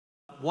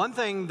one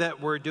thing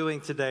that we're doing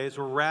today is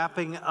we're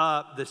wrapping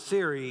up the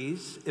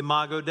series,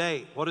 Imago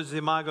Dei. What does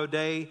Imago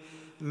Dei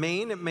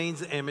mean? It means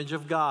the image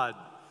of God.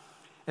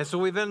 And so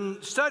we've been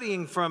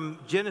studying from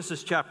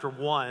Genesis chapter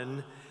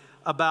 1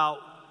 about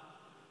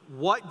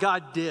what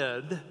God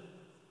did,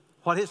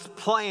 what his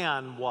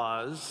plan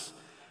was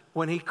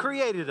when he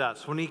created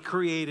us, when he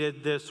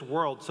created this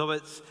world. So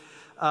it's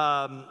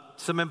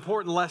some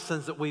important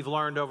lessons that we've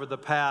learned over the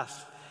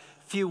past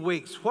few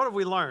weeks. What have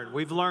we learned?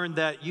 We've learned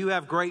that you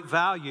have great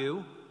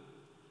value.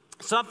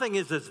 Something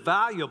is as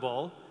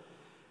valuable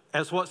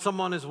as what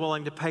someone is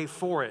willing to pay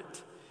for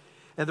it.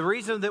 And the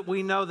reason that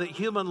we know that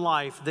human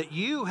life, that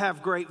you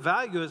have great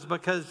value, is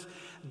because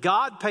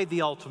God paid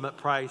the ultimate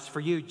price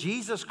for you.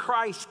 Jesus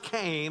Christ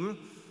came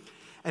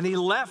and he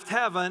left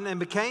heaven and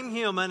became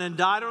human and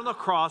died on the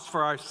cross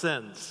for our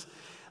sins.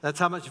 That's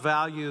how much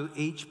value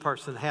each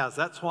person has.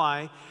 That's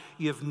why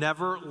you've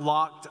never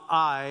locked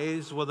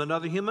eyes with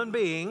another human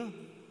being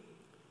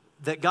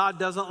that God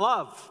doesn't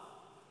love.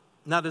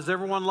 Now, does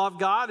everyone love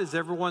God? Is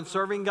everyone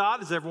serving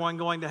God? Is everyone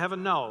going to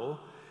heaven? No.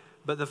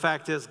 But the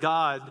fact is,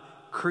 God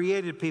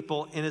created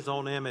people in his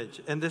own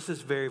image. And this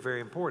is very,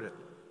 very important.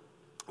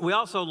 We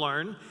also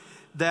learned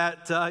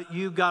that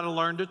you've got to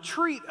learn to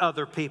treat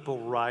other people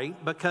right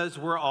because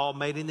we're all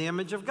made in the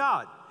image of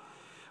God.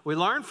 We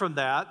learned from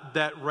that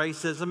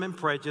racism and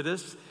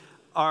prejudice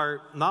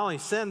are not only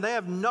sin, they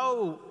have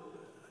no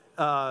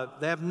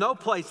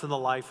place in the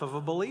life of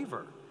a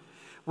believer.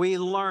 We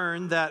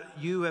learned that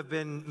you have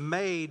been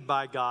made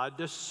by God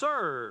to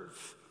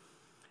serve.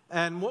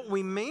 And what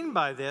we mean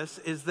by this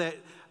is that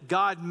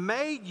God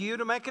made you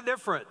to make a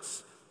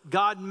difference.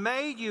 God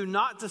made you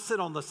not to sit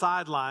on the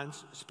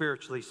sidelines,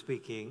 spiritually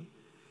speaking,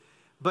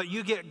 but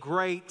you get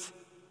great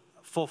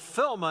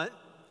fulfillment.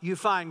 You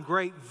find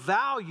great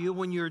value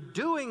when you're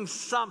doing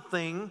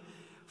something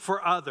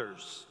for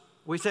others.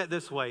 We say it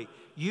this way: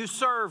 you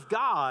serve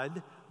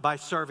God by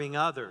serving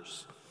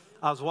others.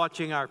 I was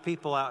watching our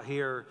people out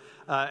here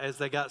as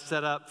they got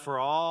set up for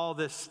all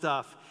this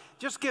stuff.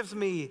 Just gives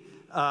me,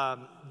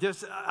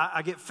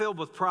 I get filled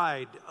with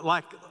pride,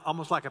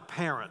 almost like a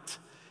parent,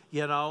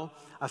 you know.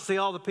 I see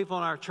all the people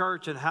in our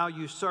church and how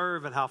you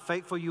serve and how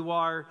faithful you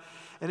are,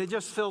 and it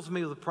just fills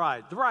me with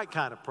pride. The right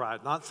kind of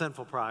pride, not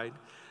sinful pride,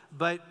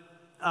 but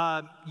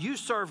you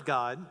serve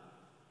God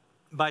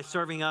by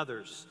serving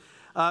others.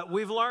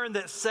 We've learned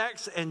that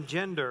sex and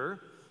gender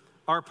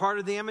are part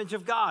of the image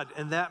of God,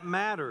 and that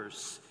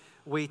matters.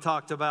 We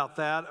talked about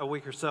that a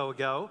week or so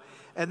ago.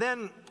 And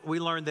then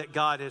we learned that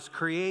God has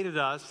created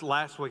us.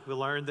 Last week we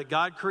learned that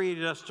God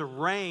created us to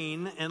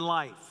reign in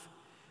life.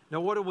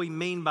 Now, what do we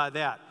mean by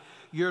that?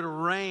 You're to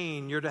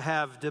reign, you're to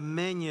have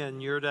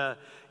dominion, you're to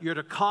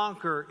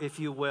conquer,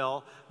 if you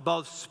will,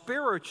 both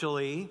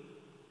spiritually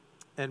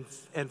and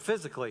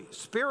physically.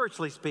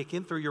 Spiritually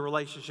speaking, through your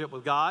relationship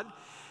with God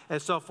and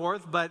so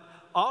forth, but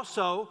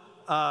also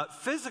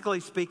physically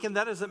speaking,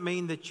 that doesn't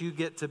mean that you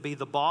get to be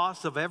the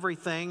boss of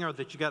everything or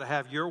that you got to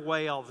have your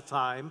way all the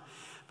time.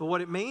 But what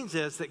it means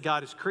is that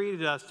God has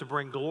created us to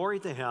bring glory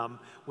to him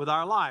with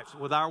our lives,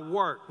 with our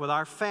work, with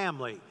our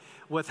family,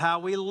 with how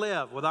we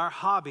live, with our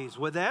hobbies,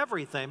 with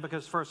everything,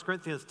 because 1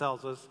 Corinthians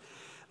tells us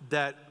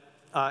that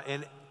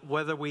and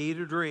whether we eat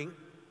or drink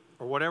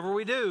or whatever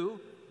we do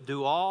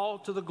all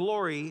to the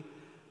glory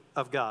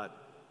of God.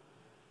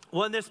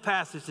 Well, in this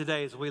passage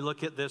today, as we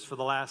look at this for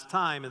the last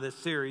time in this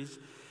series,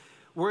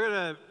 we're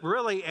going to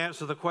really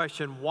answer the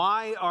question,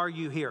 why are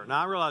you here?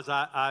 Now, I realize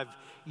I've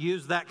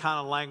used that kind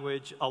of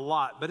language a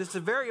lot, but it's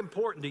very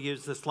important to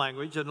use this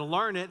language and to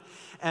learn it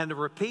and to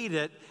repeat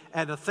it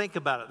and to think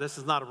about it. This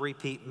is not a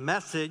repeat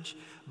message,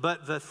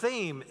 but the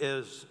theme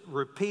is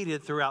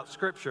repeated throughout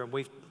Scripture, and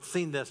we've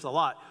seen this a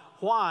lot.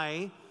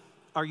 Why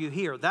are you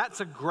here?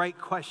 That's a great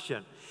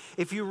question.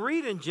 If you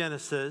read in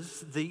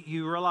Genesis,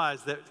 you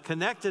realize that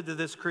connected to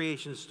this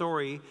creation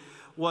story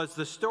was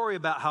the story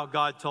about how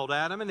God told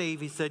Adam and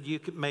Eve, he said, you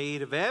may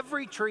eat of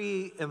every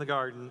tree in the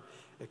garden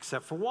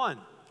except for one.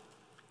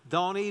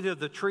 Don't eat of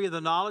the tree of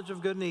the knowledge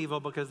of good and evil,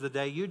 because the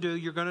day you do,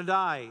 you're going to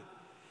die.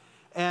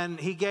 And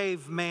he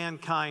gave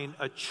mankind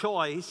a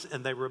choice,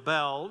 and they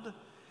rebelled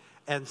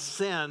and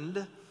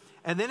sinned.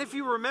 And then if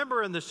you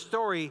remember in the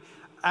story,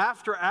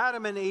 after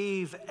Adam and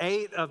Eve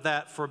ate of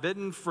that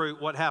forbidden fruit,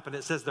 what happened?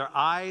 It says their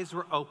eyes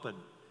were open,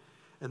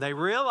 and they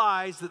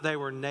realized that they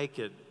were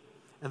naked.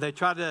 And they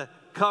tried to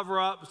cover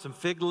up with some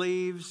fig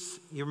leaves.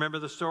 You remember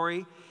the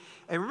story?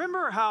 And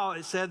remember how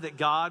it said that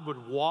God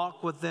would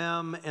walk with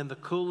them in the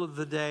cool of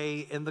the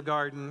day in the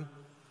garden?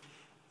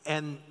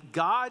 And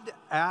God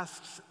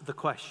asks the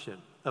question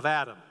of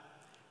Adam,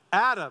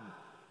 Adam,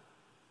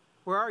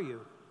 where are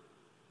you?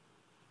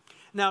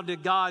 Now,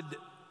 did God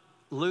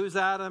lose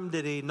Adam?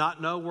 Did he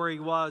not know where he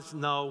was?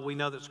 No, we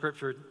know that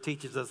Scripture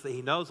teaches us that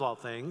he knows all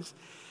things.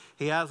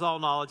 He has all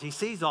knowledge. He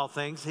sees all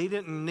things. He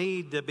didn't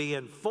need to be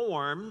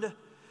informed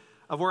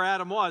of where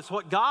Adam was.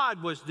 What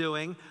God was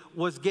doing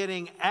was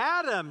getting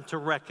Adam to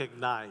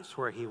recognize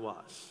where he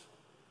was.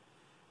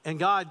 And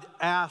God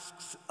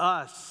asks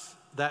us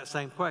that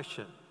same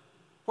question.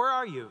 Where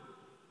are you?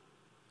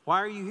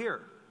 Why are you here?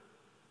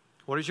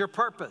 What is your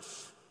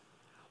purpose?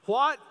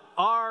 What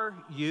are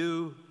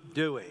you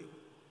doing?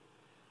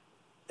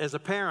 As a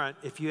parent,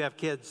 if you have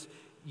kids,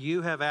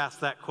 you have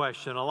asked that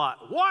question a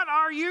lot. What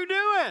are you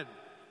doing?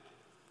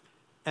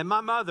 And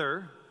my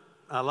mother,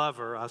 I love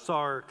her. I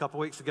saw her a couple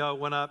weeks ago,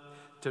 went up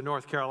to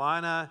North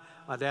Carolina.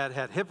 My dad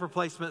had hip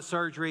replacement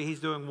surgery. He's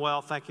doing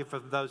well. Thank you for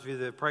those of you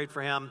that have prayed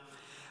for him.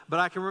 But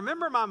I can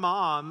remember my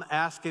mom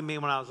asking me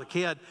when I was a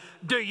kid,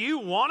 do you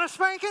want a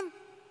spanking?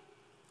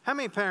 How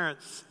many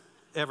parents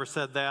ever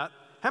said that?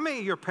 How many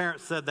of your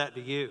parents said that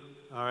to you?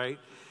 All right.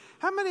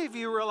 How many of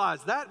you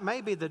realize that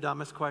may be the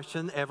dumbest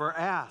question ever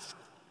asked?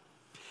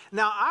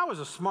 Now, I was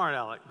a smart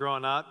aleck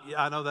growing up.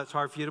 I know that's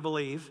hard for you to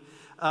believe.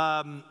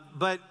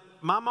 But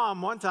my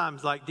mom one time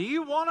was like, do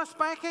you want a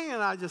spanking?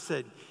 And I just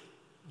said,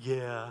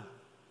 yeah.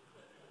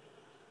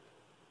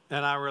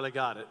 And I really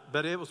got it.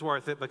 But it was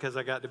worth it because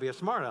I got to be a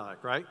smart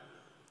aleck, right?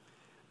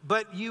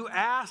 But you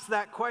ask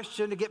that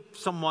question to get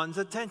someone's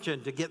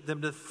attention, to get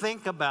them to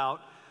think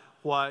about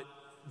what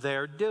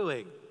they're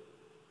doing.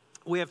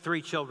 We have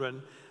 3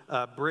 children,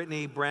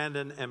 Brittany,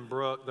 Brandon, and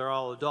Brooke. They're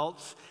all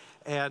adults.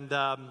 And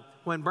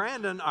when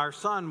Brandon, our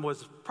son,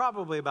 was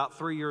probably about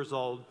 3 years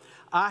old,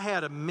 we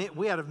had a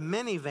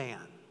minivan.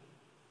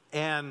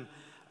 And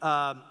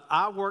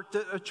I worked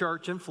at a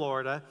church in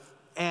Florida,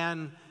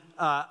 and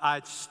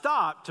I'd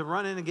stopped to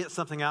run in and get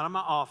something out of my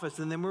office,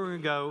 and then we were going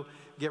to go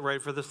get ready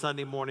for the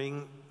Sunday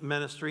morning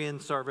ministry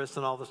and service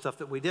and all the stuff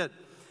that we did.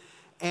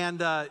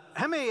 And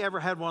how many ever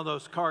had one of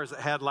those cars that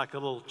had like a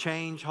little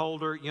change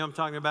holder? You know what I'm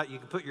talking about? You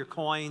can put your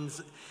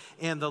coins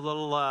in the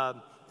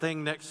little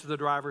thing next to the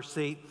driver's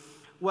seat.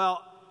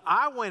 Well,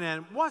 I went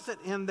in, wasn't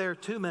in there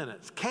 2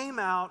 minutes, came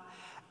out,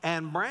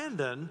 and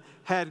Brandon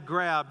had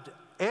grabbed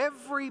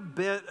every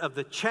bit of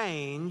the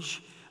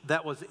change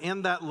that was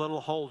in that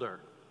little holder.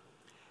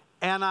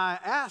 And I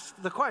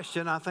asked the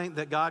question, I think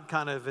that God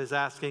kind of is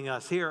asking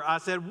us here. I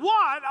said,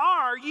 what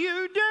are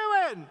you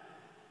doing?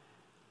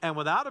 And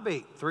without a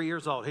beat, 3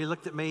 years old, he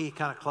looked at me, he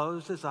kind of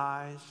closed his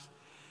eyes.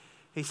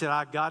 He said,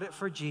 I got it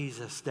for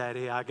Jesus,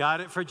 Daddy. I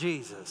got it for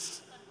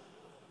Jesus.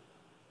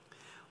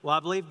 Well, I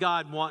believe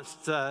God wants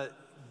to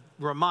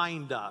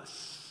remind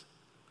us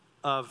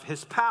of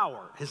his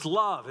power, his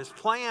love, his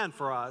plan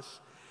for us.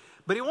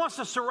 But he wants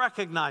us to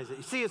recognize it.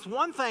 You see, it's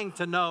one thing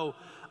to know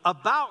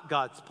about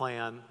God's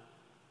plan,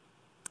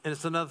 and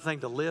it's another thing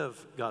to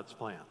live God's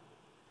plan.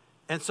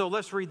 And so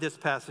let's read this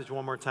passage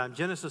one more time.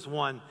 Genesis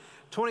 1,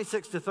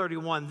 26 to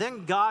 31.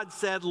 Then God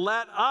said,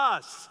 let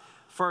us,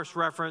 first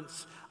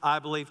reference, I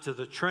believe, to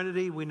the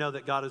Trinity. We know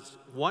that God is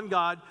one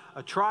God,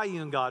 a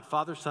triune God,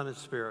 Father, Son, and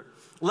Spirit.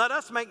 Let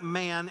us make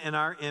man in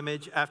our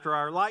image after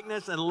our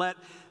likeness, and let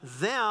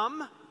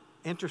them,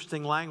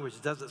 interesting language,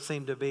 doesn't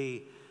seem to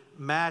be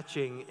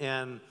matching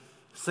in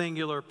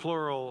singular,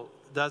 plural,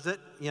 does it?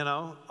 You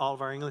know, all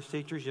of our English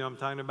teachers, you know what I'm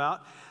talking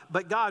about.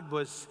 But God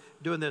was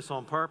doing this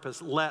on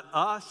purpose. Let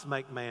us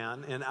make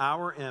man in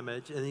our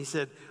image. And he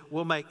said,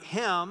 we'll make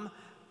him,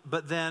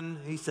 but then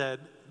he said,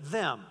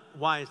 them.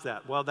 Why is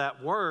that? Well,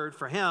 that word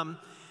for him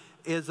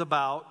is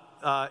about,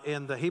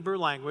 in the Hebrew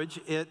language,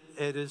 it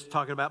is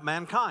talking about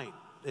mankind.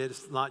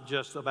 It's not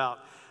just about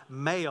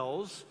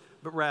males,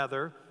 but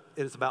rather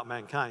it is about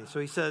mankind.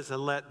 So he says,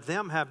 and let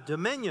them have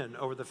dominion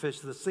over the fish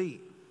of the sea,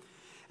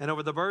 and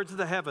over the birds of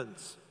the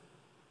heavens,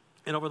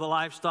 and over the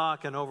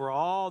livestock, and over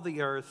all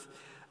the earth,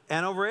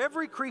 and over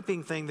every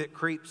creeping thing that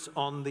creeps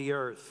on the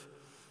earth.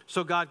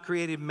 So God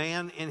created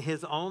man in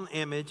his own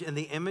image. In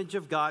the image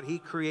of God, he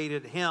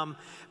created him.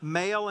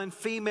 Male and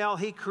female,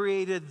 he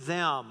created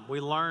them.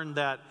 We learned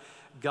that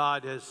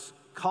God has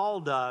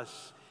called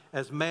us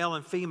as male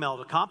and female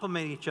to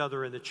complement each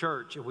other in the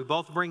church. And we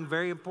both bring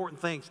very important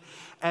things.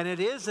 And it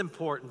is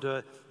important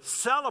to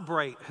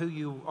celebrate who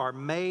you are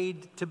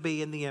made to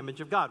be in the image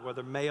of God,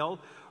 whether male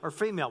or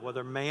female,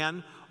 whether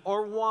man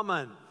or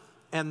woman.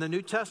 And the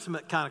New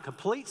Testament kind of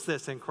completes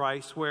this in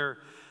Christ, where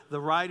the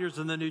writers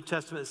in the New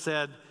Testament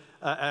said,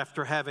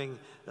 after having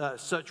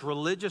such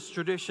religious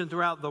tradition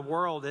throughout the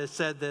world, it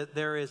said that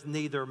there is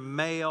neither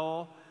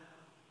male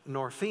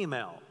nor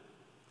female,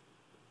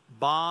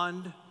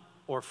 bond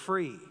or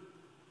free,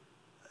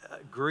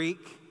 Greek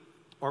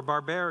or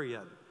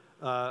barbarian,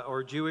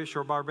 or Jewish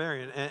or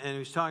barbarian. And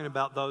he's talking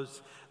about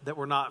those that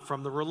were not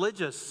from the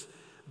religious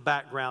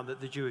background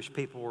that the Jewish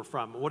people were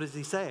from. What is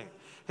he saying?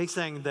 He's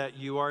saying that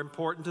you are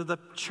important to the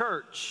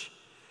church,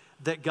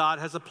 that God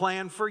has a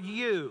plan for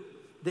you,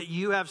 that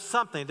you have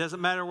something. It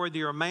doesn't matter whether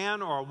you're a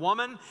man or a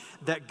woman,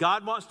 that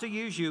God wants to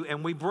use you.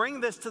 And we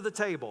bring this to the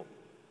table.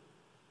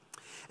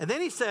 And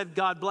then he said,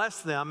 God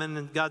blessed them. And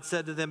then God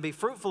said to them, be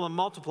fruitful and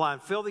multiply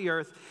and fill the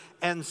earth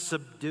and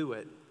subdue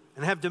it.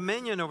 And have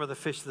dominion over the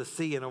fish of the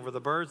sea and over the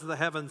birds of the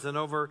heavens and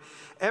over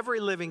every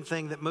living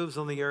thing that moves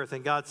on the earth.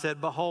 And God said,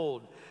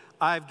 behold,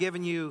 I have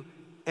given you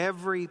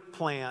every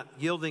plant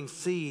yielding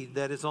seed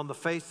that is on the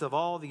face of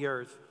all the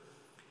earth,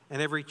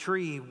 and every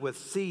tree with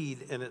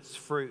seed in its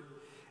fruit,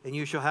 and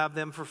you shall have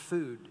them for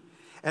food.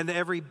 And to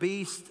every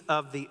beast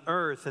of the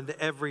earth, and to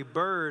every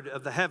bird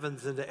of the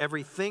heavens, and to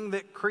everything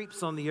that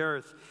creeps on the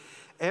earth,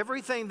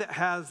 everything that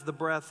has the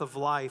breath of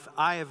life,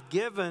 I have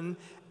given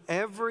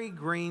every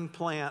green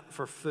plant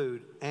for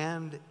food,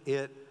 and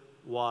it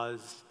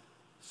was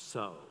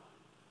so.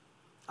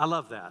 I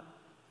love that.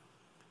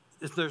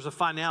 There's a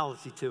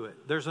finality to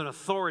it. There's an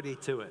authority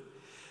to it.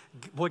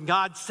 When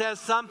God says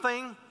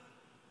something,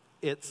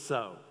 it's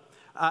so.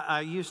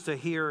 I used to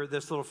hear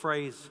this little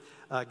phrase,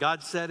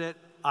 God said it,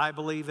 I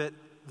believe it,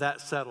 that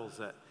settles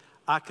it.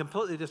 I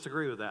completely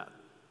disagree with that.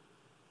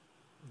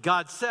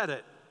 God said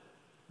it,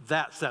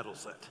 that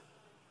settles it.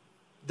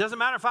 Doesn't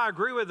matter if I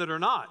agree with it or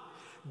not.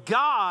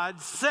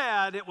 God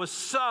said it was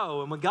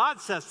so. And when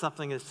God says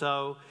something is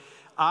so,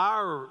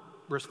 our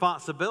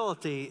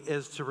responsibility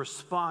is to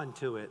respond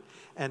to it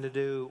and to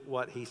do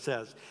what he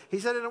says. He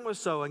said it was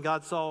so, and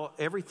God saw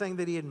everything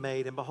that he had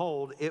made, and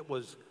behold, it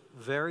was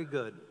very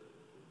good.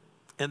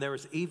 And there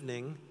was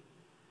evening,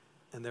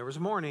 and there was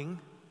morning,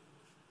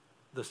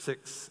 the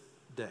sixth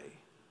day.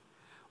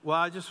 Well,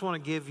 I just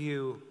want to give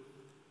you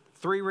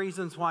 3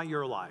 reasons why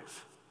you're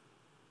alive.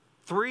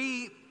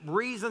 3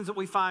 reasons that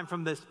we find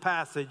from this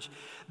passage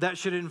that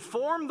should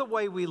inform the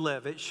way we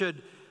live. It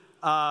should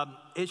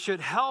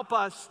help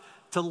us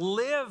to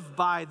live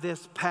by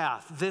this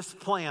path, this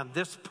plan,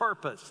 this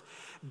purpose.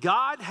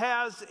 God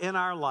has in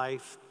our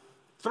life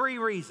 3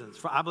 reasons,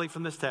 I believe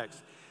from this text,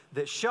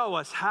 that show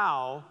us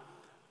how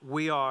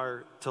we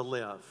are to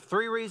live.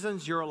 3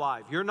 reasons you're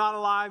alive. You're not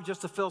alive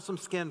just to fill some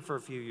skin for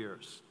a few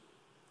years.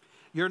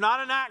 You're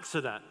not an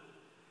accident.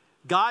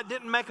 God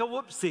didn't make a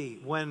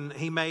whoopsie when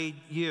he made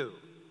you.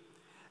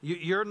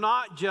 You're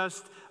not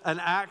just an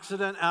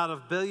accident out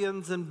of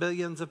billions and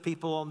billions of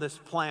people on this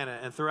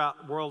planet and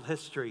throughout world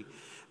history.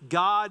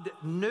 God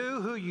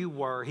knew who you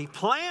were. He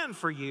planned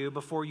for you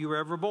before you were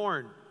ever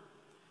born.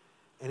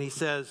 And he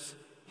says,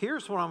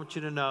 here's what I want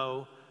you to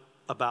know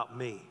about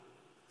me.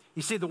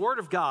 You see, the Word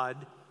of God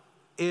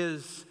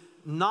is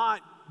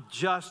not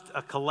just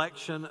a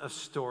collection of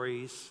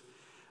stories,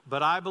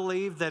 but I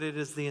believe that it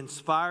is the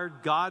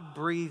inspired,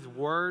 God-breathed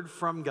Word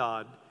from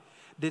God.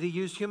 Did he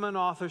use human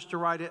authors to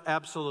write it?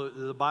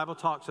 Absolutely. The Bible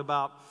talks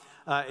about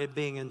it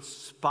being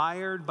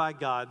inspired by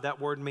God.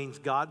 That word means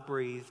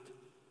God-breathed.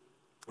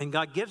 And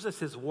God gives us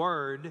his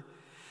Word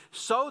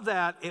so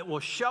that it will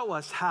show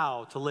us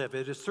how to live.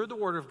 It is through the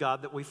Word of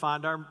God that we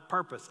find our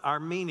purpose, our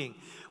meaning.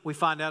 We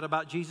find out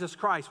about Jesus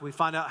Christ. We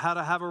find out how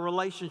to have a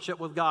relationship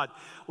with God.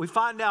 We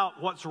find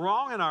out what's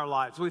wrong in our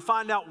lives. We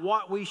find out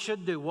what we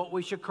should do, what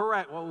we should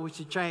correct, what we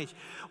should change.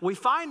 We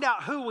find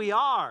out who we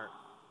are.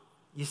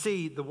 You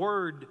see, the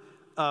word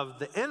of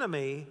the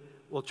enemy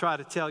will try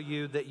to tell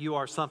you that you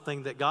are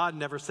something that God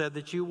never said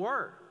that you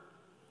were.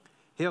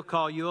 He'll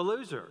call you a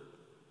loser.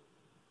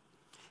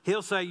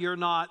 He'll say you're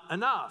not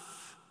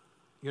enough.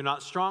 You're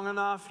not strong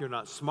enough. You're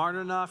not smart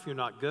enough. You're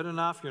not good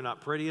enough. You're not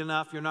pretty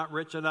enough. You're not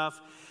rich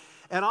enough.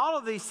 And all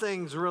of these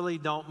things really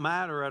don't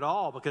matter at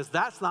all because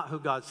that's not who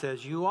God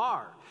says you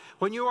are.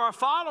 When you are a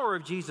follower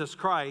of Jesus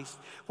Christ,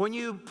 when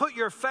you put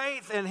your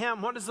faith in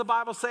him, what does the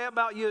Bible say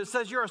about you? It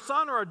says you're a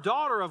son or a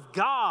daughter of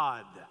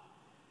God.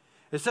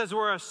 It says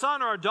we're a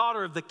son or a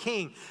daughter of the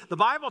King. The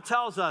Bible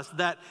tells us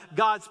that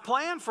God's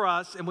plan for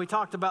us, and we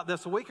talked about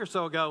this a week or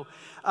so ago,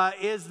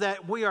 is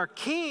that we are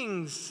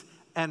kings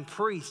and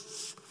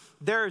priests.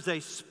 There is a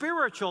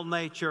spiritual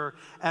nature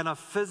and a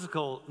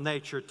physical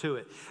nature to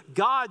it.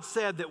 God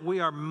said that we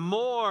are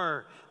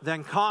more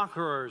than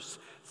conquerors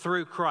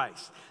through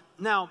Christ.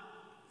 Now,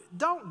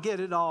 don't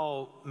get it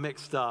all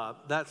mixed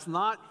up. That's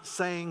not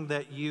saying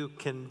that you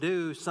can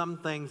do some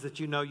things that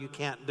you know you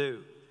can't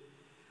do.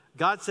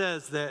 God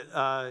says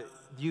that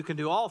you can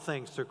do all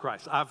things through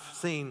Christ. I've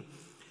seen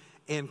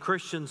in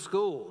Christian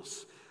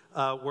schools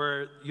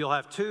where you'll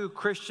have 2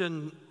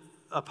 Christian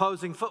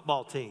opposing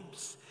football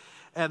teams,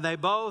 and they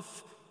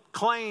both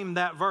claim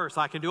that verse,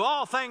 I can do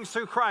all things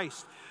through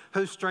Christ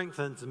who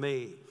strengthens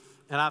me.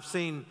 And I've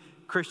seen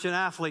Christian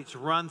athletes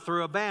run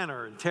through a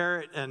banner and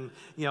tear it, and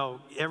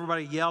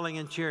everybody yelling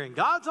and cheering,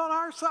 God's on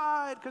our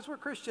side because we're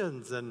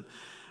Christians. And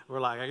we're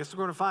like, I guess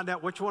we're going to find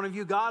out which one of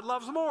you God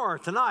loves more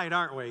tonight,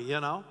 aren't we,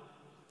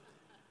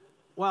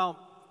 Well,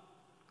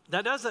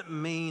 that doesn't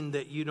mean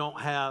that you don't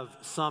have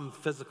some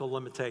physical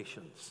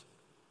limitations.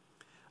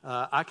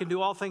 I can do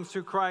all things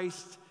through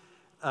Christ,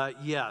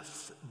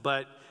 yes,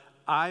 but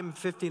I'm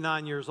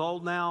 59 years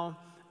old now,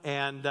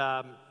 and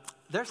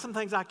there's some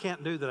things I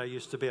can't do that I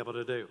used to be able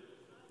to do.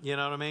 You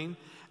know what I mean?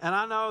 And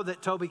I know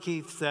that Toby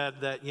Keith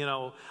said that,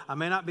 I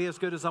may not be as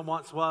good as I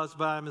once was,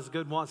 but I'm as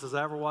good once as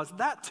I ever was.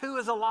 That, too,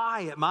 is a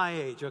lie at my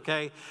age,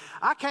 okay?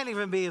 I can't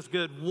even be as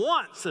good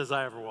once as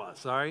I ever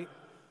was, all right?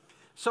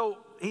 So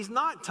he's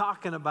not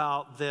talking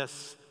about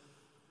this.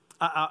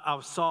 I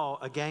saw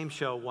a game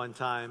show one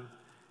time,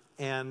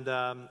 and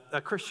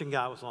a Christian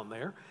guy was on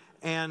there.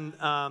 And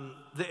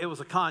it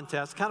was a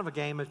contest, kind of a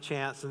game of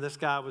chance. And this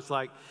guy was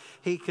like,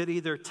 he could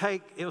either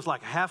take, it was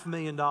like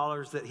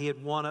 $500,000 that he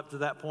had won up to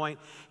that point.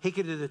 He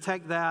could either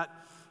take that,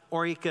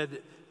 or he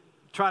could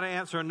try to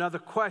answer another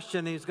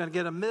question. He's going to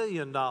get $1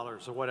 million or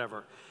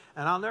whatever.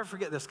 And I'll never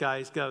forget this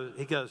guy.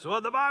 He goes, well,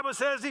 the Bible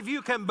says if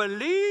you can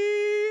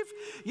believe,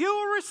 you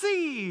will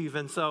receive.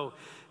 And so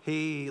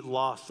he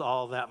lost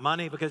all that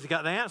money because he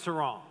got the answer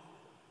wrong.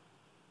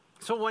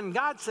 So when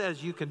God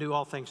says you can do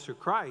all things through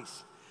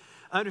Christ,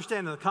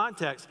 understand in the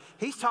context,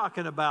 he's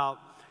talking about,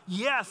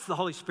 yes, the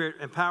Holy Spirit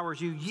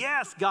empowers you.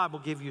 Yes, God will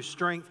give you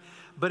strength.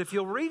 But if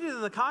you'll read it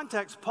in the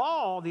context,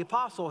 Paul, the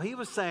apostle, he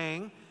was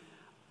saying,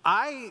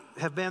 I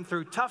have been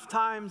through tough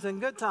times and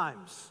good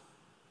times.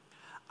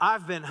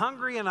 I've been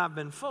hungry and I've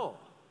been full.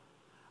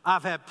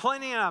 I've had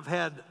plenty and I've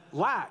had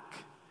lack.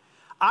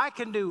 I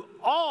can do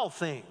all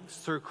things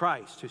through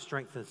Christ who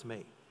strengthens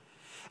me.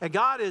 And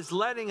God is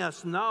letting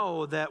us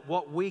know that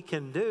what we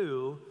can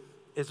do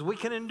is we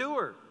can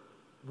endure.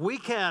 We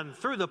can,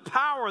 through the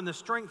power and the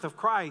strength of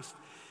Christ,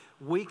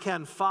 we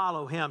can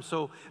follow him.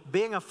 So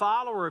being a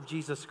follower of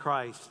Jesus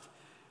Christ,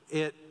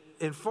 it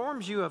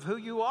informs you of who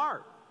you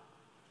are.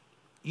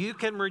 You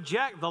can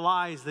reject the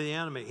lies of the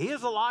enemy. He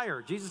is a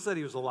liar. Jesus said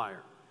he was a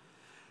liar.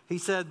 He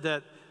said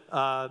that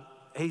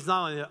he's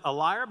not only a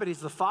liar, but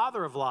he's the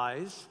father of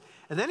lies.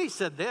 And then he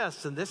said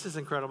this, and this is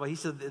incredible. He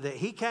said that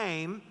he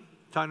came,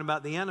 talking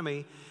about the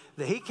enemy,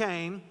 that he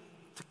came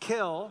to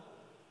kill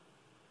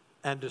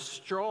and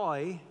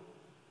destroy,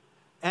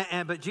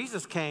 but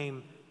Jesus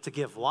came to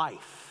give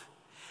life.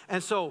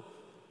 And so,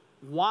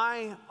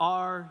 why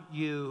are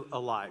you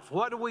alive?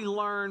 What do we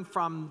learn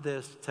from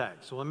this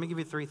text? Well, let me give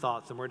you 3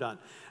 thoughts and we're done.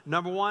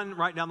 Number 1,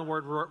 write down the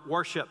word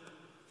worship.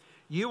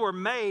 You were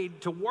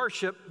made to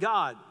worship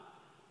God.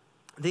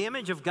 The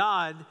image of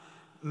God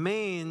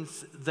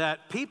means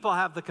that people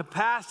have the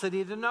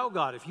capacity to know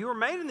God. If you were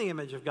made in the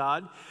image of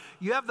God,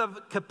 you have the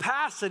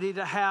capacity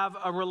to have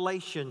a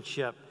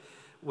relationship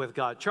with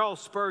God.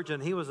 Charles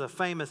Spurgeon, he was a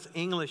famous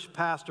English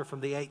pastor from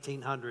the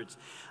 1800s.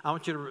 I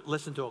want you to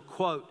listen to a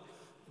quote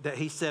that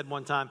he said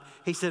one time.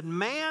 He said,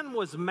 man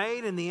was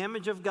made in the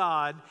image of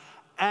God,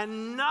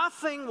 and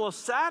nothing will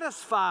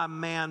satisfy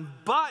man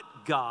but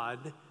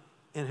God,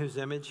 in whose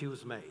image he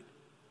was made.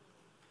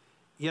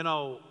 You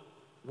know,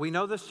 we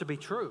know this to be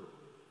true.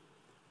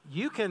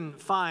 You can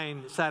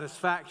find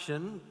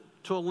satisfaction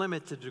to a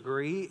limited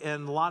degree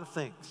in a lot of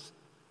things.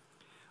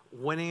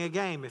 Winning a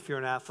game, if you're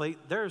an athlete,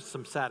 there's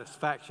some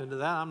satisfaction to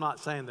that. I'm not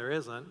saying there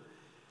isn't,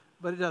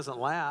 but it doesn't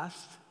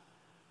last.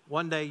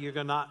 One day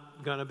you're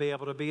not going to be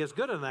able to be as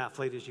good an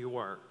athlete as you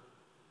were.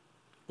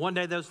 One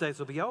day those days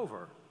will be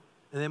over.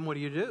 And then what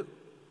do?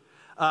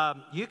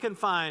 You can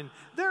find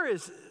there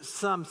is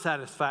some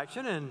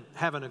satisfaction in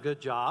having a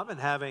good job and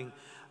having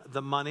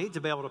the money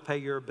to be able to pay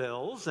your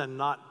bills and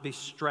not be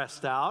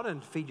stressed out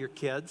and feed your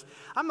kids.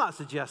 I'm not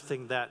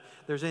suggesting that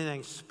there's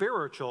anything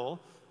spiritual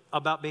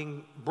about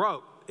being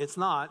broke. It's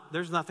not.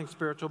 There's nothing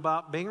spiritual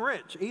about being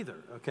rich either,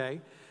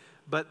 okay?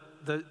 But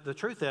the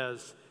truth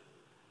is,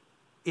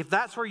 if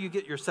that's where you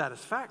get your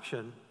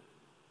satisfaction,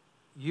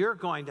 you're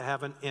going to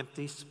have an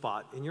empty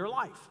spot in your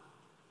life.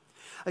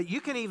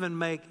 You can even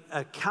make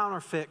a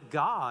counterfeit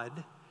God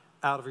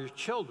out of your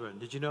children.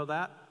 Did you know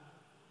that?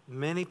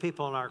 Many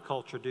people in our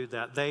culture do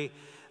that. They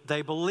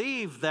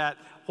believe that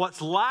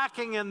what's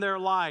lacking in their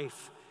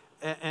life,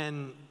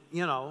 and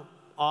you know,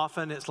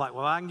 often it's like,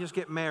 well, I can just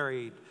get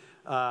married,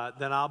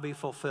 then I'll be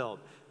fulfilled.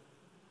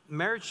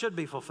 Marriage should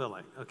be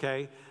fulfilling,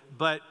 okay?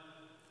 But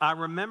I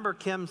remember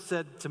Kim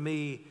said to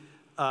me,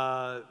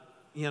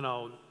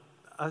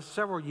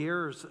 several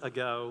years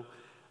ago,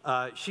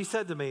 she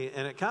said to me,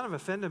 and it kind of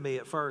offended me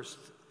at first,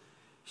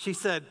 she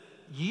said,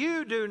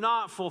 you do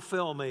not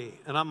fulfill me.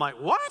 And I'm like,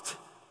 what?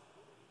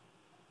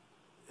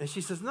 And she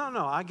says,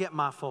 no, I get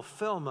my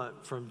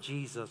fulfillment from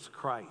Jesus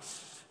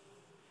Christ.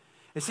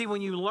 And see,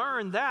 when you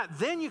learn that,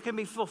 then you can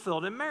be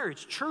fulfilled in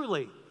marriage,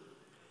 truly.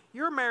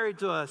 You're married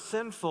to a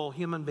sinful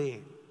human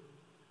being,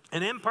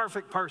 an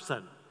imperfect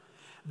person.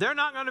 They're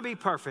not going to be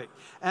perfect.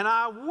 And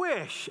I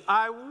wish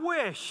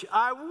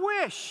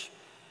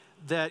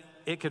that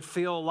it could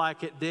feel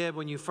like it did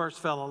when you first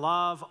fell in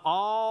love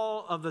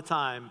all of the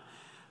time.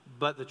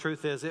 But the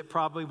truth is, it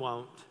probably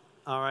won't,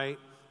 all right?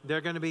 There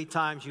are going to be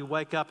times you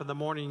wake up in the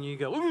morning and you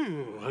go,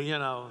 ooh,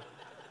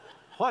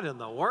 what in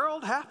the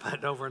world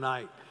happened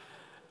overnight?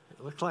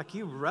 It looked like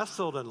you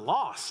wrestled and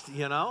lost,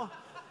 And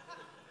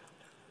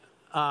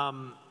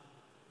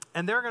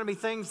there are going to be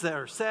things that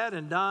are said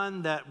and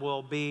done that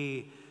will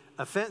be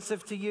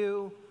offensive to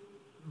you.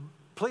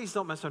 Please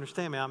don't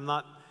misunderstand me. I'm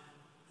not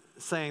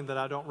saying that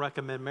I don't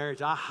recommend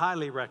marriage. I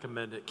highly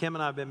recommend it. Kim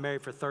and I have been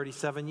married for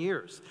 37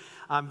 years.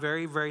 I'm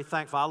very, very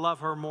thankful. I love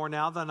her more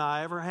now than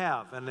I ever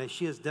have. And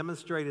she has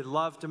demonstrated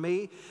love to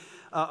me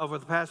over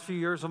the past few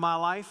years of my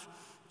life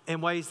in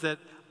ways that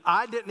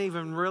I didn't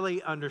even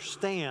really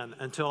understand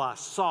until I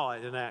saw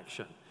it in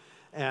action,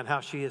 and how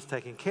she is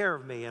taking care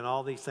of me and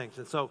all these things.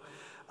 And so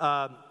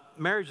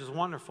marriage is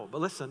wonderful.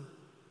 But listen,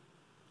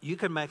 you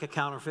can make a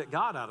counterfeit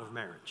God out of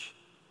marriage.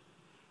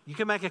 You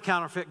can make a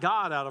counterfeit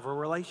God out of a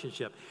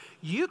relationship.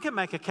 You can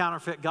make a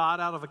counterfeit God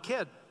out of a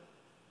kid.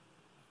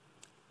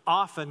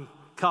 Often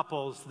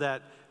couples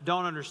that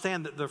don't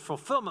understand that their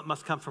fulfillment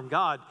must come from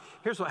God,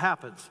 here's what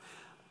happens.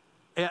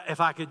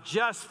 If I could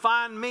just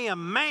find me a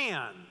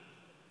man,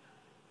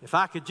 if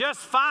I could just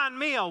find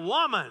me a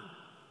woman,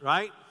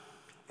 right?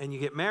 And you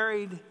get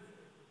married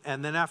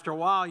And then after a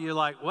while, you're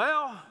like,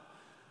 well,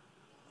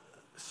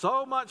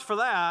 so much for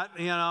that,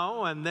 you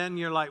know. And then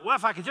you're like, well,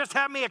 if I could just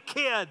have me a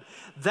kid,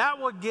 that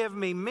would give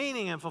me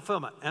meaning and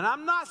fulfillment. And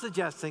I'm not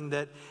suggesting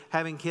that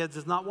having kids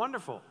is not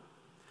wonderful.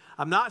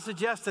 I'm not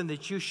suggesting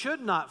that you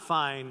should not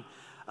find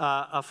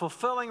a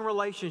fulfilling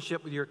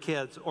relationship with your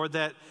kids, or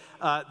that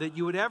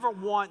you would ever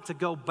want to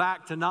go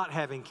back to not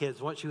having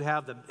kids once you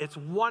have them. It's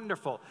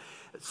wonderful.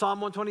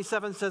 Psalm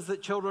 127 says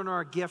that children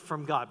are a gift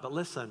from God. But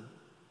listen,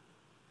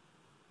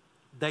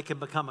 they can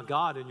become a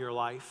god in your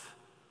life.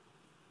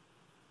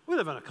 We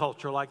live in a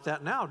culture like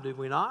that now, do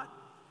we not?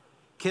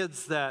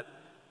 Kids that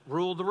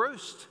rule the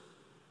roost.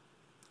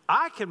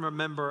 I can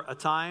remember a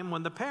time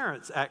when the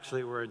parents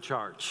actually were in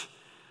charge.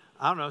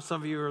 I don't know,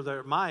 some of you are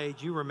there, my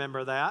age, you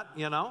remember that,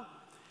 you know.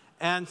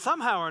 And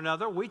somehow or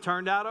another, we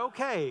turned out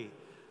okay.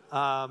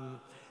 And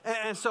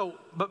so,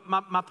 but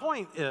my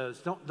point is,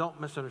 don't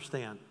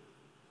misunderstand.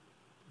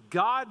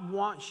 God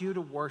wants you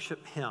to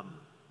worship Him.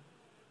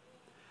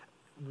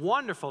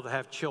 Wonderful to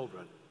have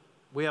children.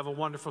 We have a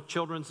wonderful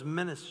children's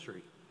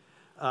ministry.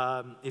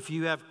 If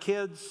you have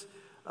kids,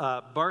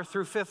 birth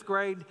through 5th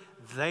grade,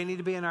 they need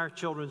to be in our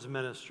children's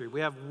ministry. We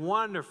have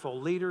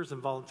wonderful leaders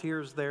and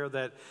volunteers there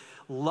that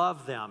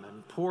love them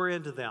and pour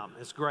into them.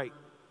 It's great.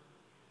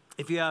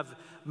 If you have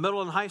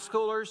middle and high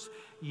schoolers,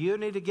 you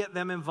need to get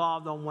them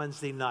involved on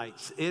Wednesday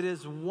nights. It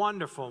is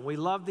wonderful. We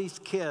love these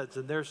kids,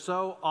 and they're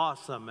so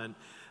awesome, and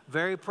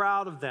very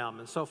proud of them,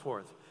 and so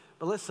forth.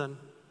 But listen,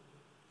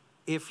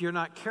 if you're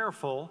not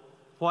careful,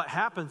 what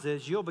happens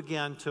is you'll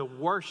begin to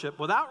worship,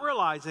 without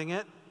realizing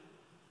it,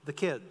 the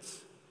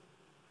kids.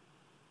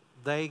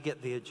 They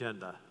get the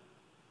agenda.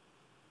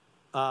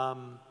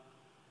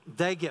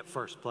 They get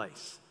first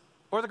place.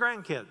 Or the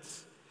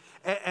grandkids.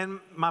 And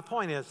my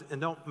point is,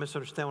 and don't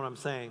misunderstand what I'm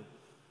saying,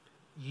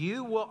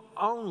 you will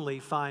only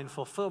find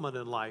fulfillment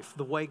in life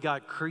the way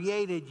God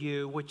created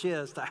you, which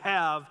is to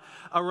have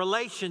a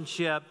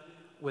relationship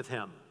with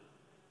Him.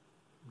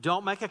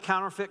 Don't make a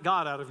counterfeit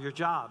God out of your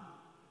job,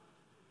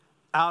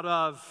 out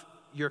of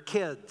your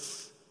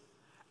kids,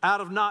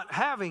 out of not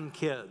having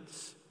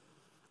kids,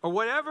 or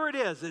whatever it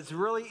is. It's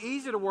really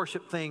easy to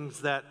worship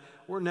things that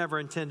were never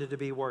intended to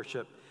be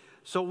worshiped.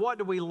 So what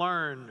do we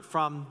learn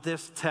from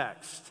this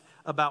text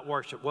about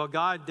worship? Well,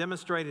 God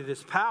demonstrated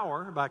His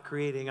power by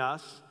creating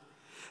us.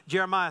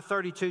 Jeremiah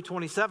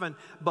 32:27,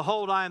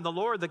 behold, I am the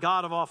Lord, the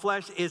God of all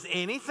flesh. Is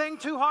anything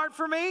too hard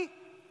for me?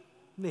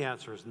 And the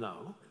answer is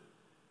no.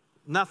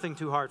 Nothing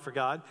too hard for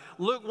God.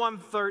 Luke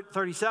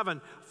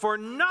 1:37, for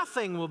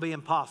nothing will be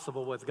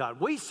impossible with God.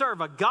 We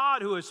serve a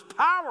God who is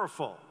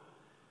powerful,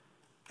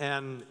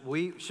 and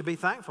we should be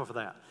thankful for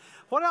that.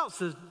 What else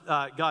does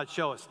God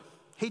show us?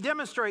 He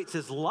demonstrates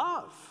His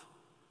love.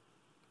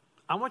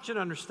 I want you to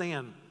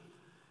understand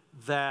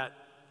that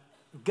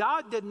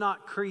God did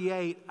not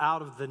create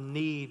out of the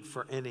need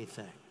for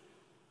anything.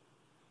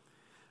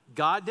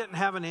 God didn't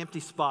have an empty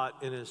spot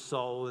in His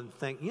soul and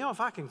think, you know,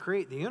 if I can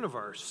create the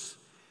universe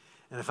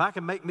and if I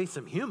can make me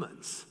some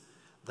humans,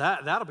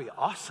 that'll be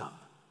awesome.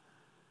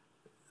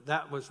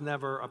 That was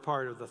never a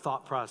part of the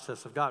thought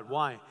process of God.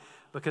 Why?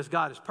 Because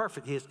God is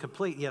perfect. He is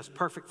complete. He has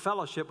perfect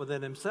fellowship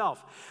within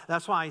Himself.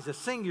 That's why He's a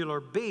singular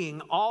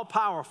being,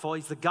 all-powerful.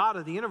 He's the God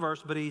of the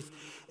universe, but He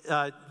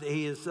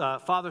is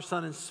Father,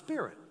 Son, and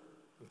Spirit.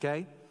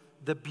 Okay?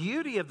 The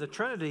beauty of the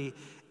Trinity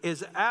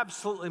is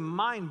absolutely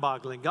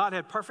mind-boggling. God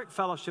had perfect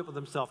fellowship with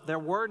Himself. There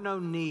were no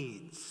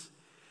needs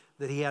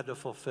that He had to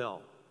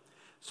fulfill.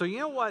 So you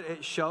know what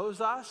it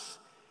shows us?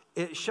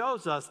 It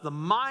shows us the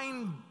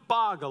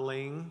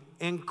mind-boggling,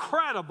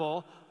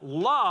 incredible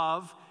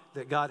love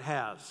that God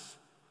has.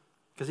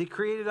 Because He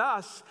created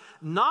us,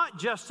 not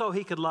just so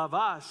He could love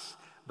us,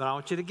 but I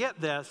want you to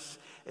get this.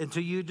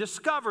 Until you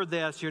discover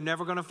this, you're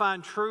never going to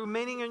find true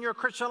meaning in your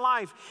Christian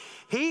life.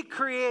 He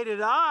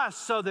created us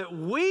so that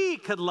we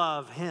could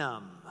love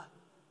Him.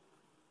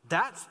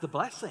 That's the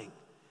blessing.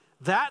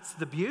 That's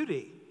the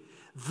beauty.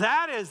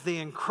 That is the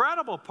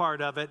incredible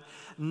part of it.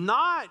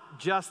 Not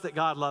just that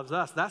God loves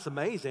us, that's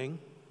amazing,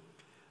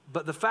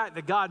 but the fact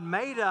that God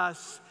made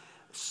us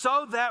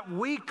so that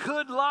we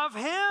could love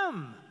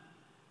Him.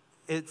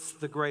 It's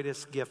the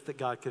greatest gift that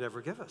God could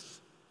ever give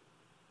us.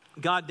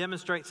 God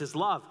demonstrates His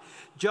love.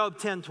 Job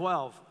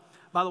 10:12.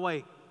 By the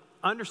way,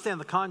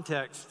 understand the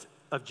context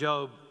of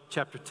Job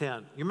chapter 10.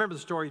 You remember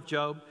the story of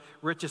Job,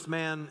 richest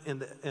man in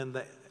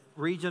the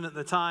region at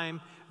the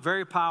time,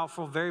 very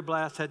powerful, very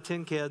blessed, had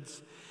 10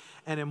 kids.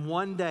 And in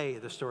one day,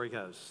 the story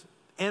goes,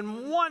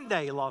 in one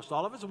day he lost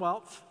all of his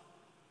wealth,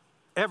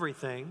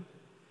 everything,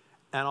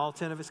 and all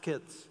 10 of his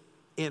kids.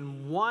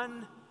 In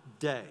one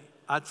day.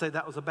 I'd say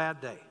that was a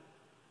bad day.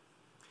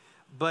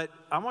 But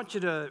I want you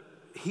to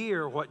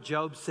hear what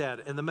Job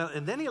said in the middle.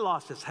 And then he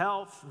lost his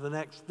health the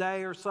next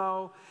day or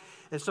so.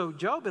 And so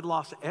Job had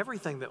lost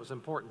everything that was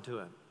important to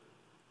him.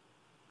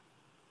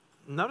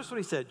 Notice what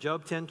he said,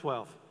 Job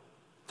 10:12,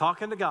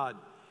 talking to God.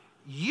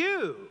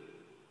 You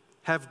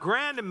have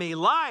granted me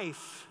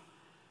life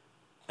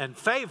and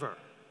favor.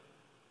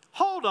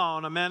 Hold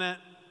on a minute.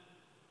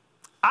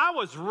 I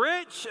was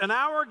rich an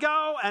hour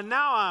ago and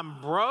now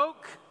I'm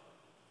broke.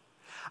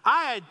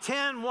 I had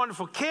 10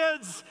 wonderful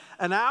kids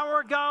an hour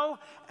ago,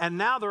 and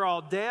now they're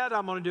all dead.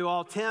 I'm going to do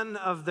all 10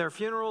 of their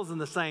funerals in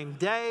the same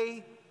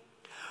day.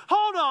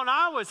 Hold on,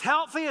 I was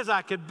healthy as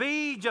I could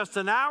be just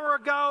an hour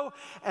ago,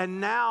 and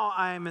now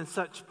I am in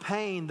such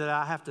pain that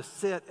I have to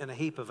sit in a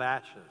heap of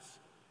ashes.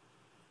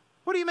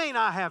 What do you mean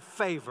I have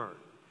favor?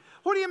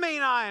 What do you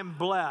mean I am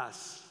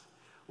blessed?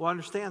 Well,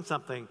 understand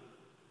something,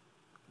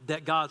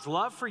 that God's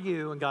love for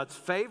you and God's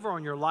favor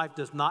on your life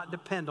does not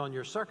depend on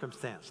your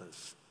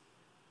circumstances.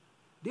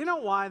 Do you know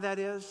why that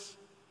is?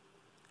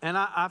 And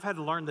I've had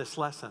to learn this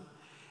lesson.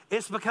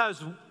 It's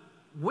because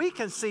we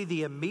can see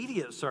the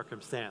immediate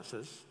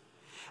circumstances,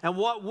 and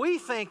what we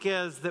think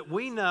is that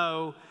we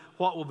know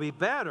what will be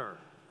better,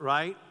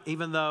 right?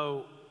 Even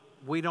though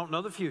we don't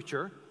know the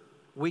future.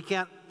 We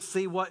can't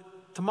see what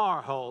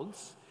tomorrow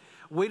holds.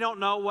 We don't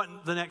know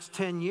what the next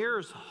 10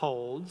 years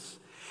holds.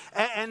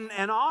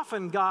 And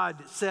often God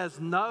says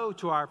no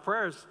to our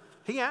prayers.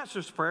 He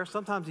answers prayers.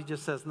 Sometimes he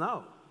just says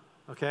no,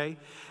 okay?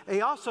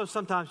 He also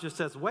sometimes just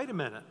says, wait a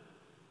minute.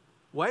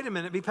 Wait a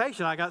minute, be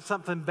patient. I got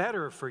something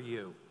better for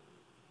you.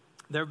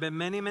 There have been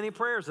many, many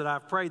prayers that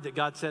I've prayed that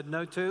God said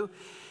no to,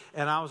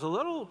 and I was a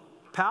little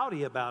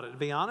pouty about it, to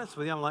be honest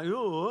with you. I'm like,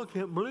 oh, I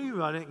can't believe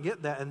I didn't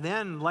get that. And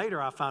then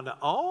later I found out,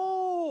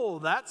 oh,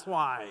 that's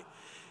why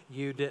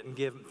you didn't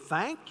give.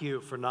 Thank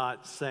you for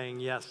not saying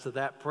yes to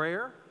that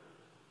prayer.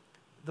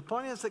 The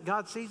point is that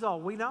God sees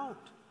all. We don't.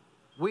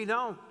 We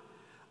don't.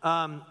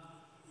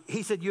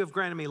 He said, you have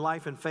granted me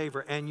life and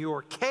favor, and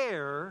your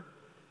care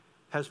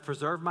has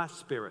preserved my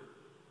spirit.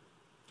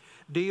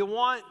 Do you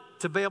want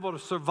to be able to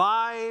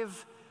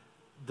survive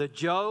the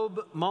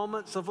Job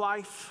moments of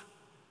life?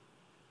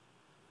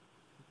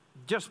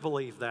 Just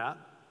believe that.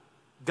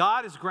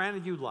 God has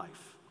granted you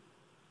life.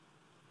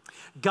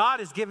 God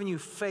has given you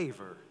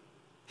favor.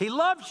 He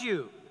loves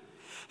you.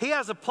 He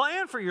has a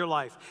plan for your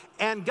life.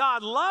 And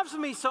God loves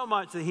me so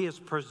much that he has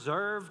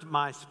preserved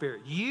my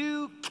spirit.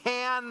 You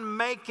can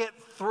make it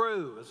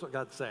through. That's what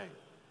God's saying.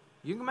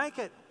 You can make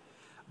it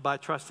by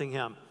trusting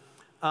him.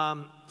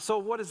 So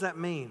what does that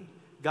mean?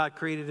 God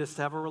created us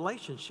to have a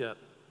relationship.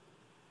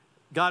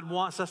 God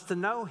wants us to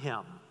know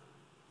him.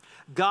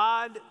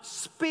 God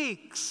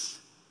speaks.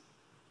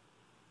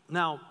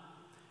 Now,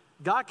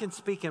 God can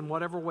speak in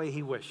whatever way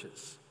he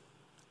wishes.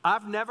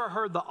 I've never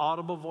heard the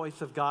audible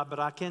voice of God, but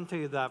I can tell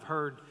you that I've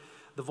heard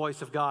the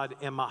voice of God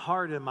in my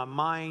heart, in my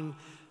mind,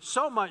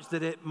 so much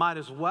that it might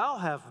as well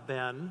have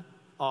been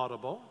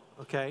audible,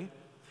 okay?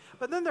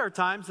 But then there are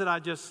times that I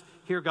just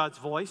hear God's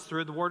voice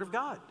through the Word of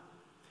God.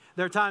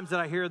 There are times that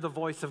I hear the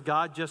voice of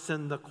God just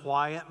in the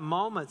quiet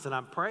moments and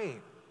I'm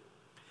praying.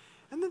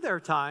 And then there are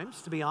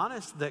times, to be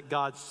honest, that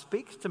God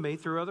speaks to me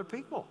through other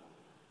people.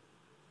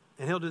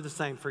 And he'll do the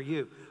same for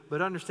you.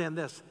 But understand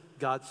this,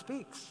 God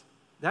speaks.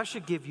 That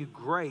should give you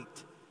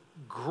great,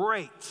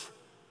 great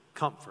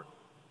comfort.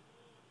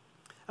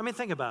 I mean,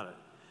 think about it.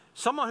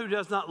 Someone who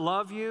does not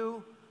love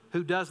you,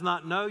 who does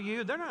not know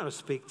you, they're not going to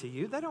speak to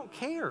you. They don't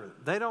care.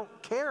 They don't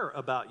care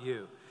about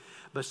you.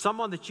 But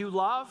someone that you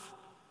love,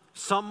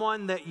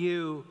 someone that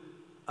you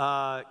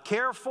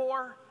care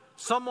for,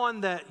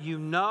 someone that you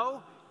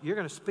know, you're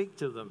going to speak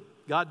to them.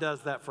 God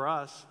does that for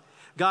us.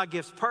 God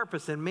gives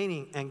purpose and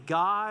meaning, and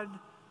God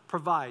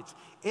provides.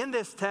 In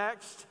this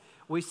text,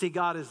 we see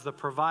God as the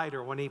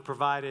provider when he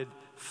provided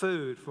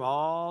food for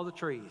all the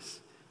trees.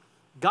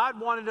 God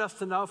wanted us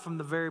to know from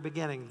the very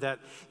beginning that,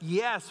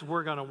 yes,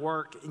 we're going to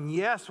work, and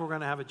yes, we're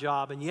going to have a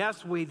job, and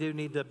yes, we do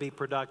need to be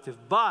productive,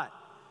 but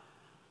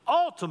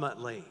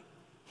ultimately,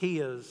 he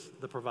is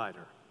the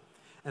provider.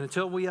 And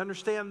until we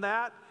understand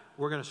that,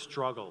 we're going to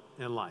struggle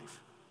in life.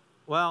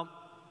 Well,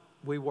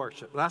 we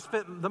worship. But I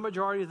spent the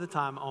majority of the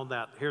time on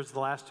that. Here's the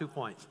last 2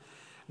 points.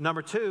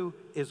 Number 2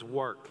 is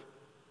work.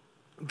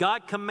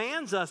 God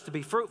commands us to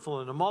be fruitful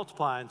and to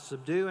multiply and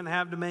subdue and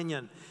have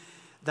dominion.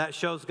 That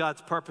shows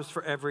God's purpose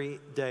for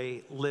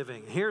everyday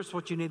living. Here's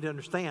what you need to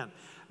understand.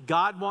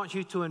 God wants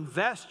you to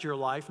invest your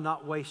life,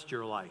 not waste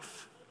your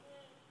life.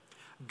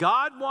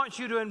 God wants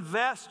you to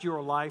invest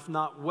your life,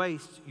 not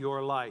waste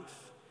your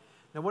life.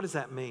 Now, what does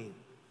that mean?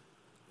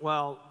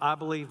 Well, I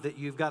believe that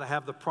you've got to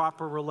have the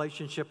proper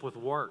relationship with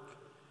work.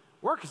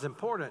 Work is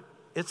important.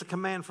 It's a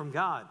command from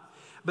God.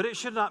 But it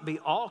should not be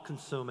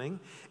all-consuming.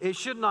 It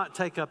should not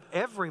take up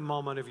every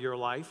moment of your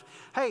life.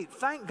 Hey,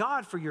 thank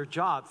God for your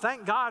job.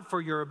 Thank God for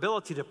your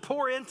ability to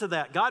pour into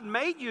that. God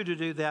made you to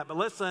do that. But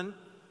listen,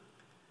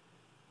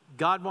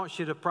 God wants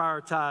you to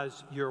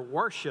prioritize your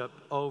worship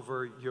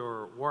over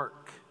your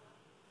work.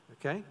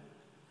 Okay?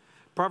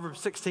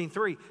 Proverbs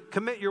 16:3,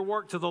 commit your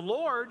work to the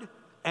Lord,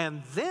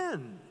 and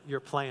then your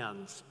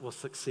plans will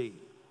succeed.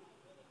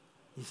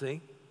 You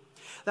see?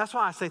 That's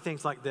why I say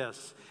things like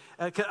this.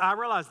 I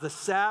realize the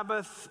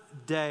Sabbath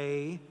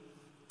day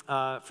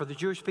for the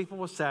Jewish people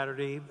was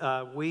Saturday.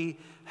 We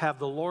have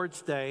the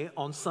Lord's Day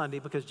on Sunday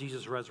because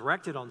Jesus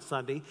resurrected on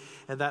Sunday,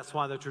 and that's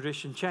why the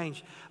tradition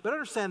changed. But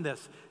understand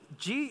this.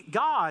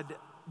 God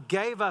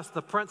gave us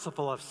the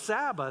principle of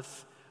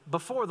Sabbath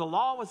before the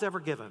law was ever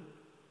given.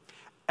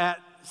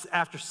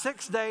 After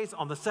 6 days,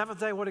 on the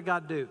seventh day, what did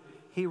God do?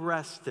 He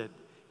rested.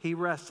 He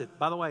rested.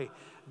 By the way,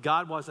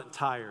 God wasn't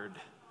tired.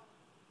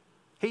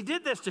 He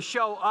did this to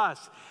show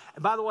us.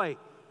 And by the way,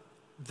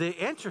 the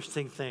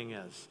interesting thing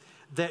is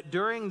that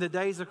during the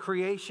days of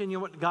creation, you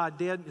know what God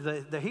did?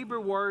 The Hebrew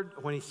word,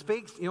 when he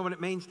speaks, you know what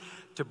it means?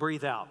 To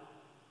breathe out.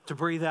 To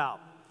breathe out.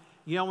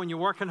 You know, when you're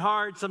working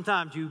hard,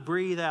 sometimes you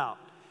breathe out.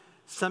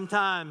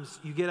 Sometimes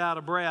you get out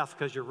of breath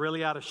because you're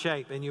really out of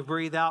shape and you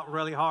breathe out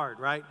really hard,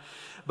 right?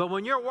 But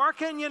when you're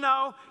working, you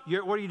know,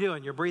 what are you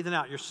doing? You're breathing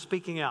out. You're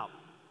speaking out.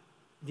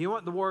 Do you know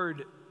what the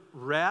word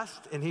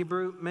rest in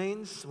Hebrew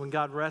means? When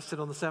God rested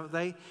on the seventh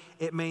day,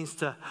 it means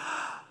to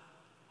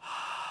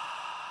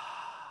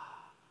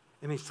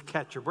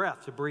catch your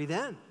breath, to breathe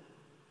in.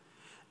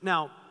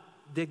 Now,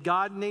 did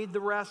God need the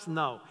rest?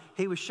 No.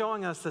 He was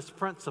showing us this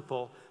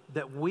principle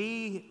that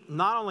we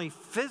not only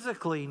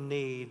physically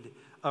need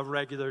a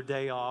regular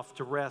day off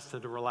to rest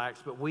and to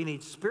relax, but we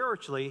need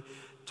spiritually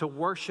to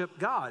worship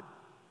God.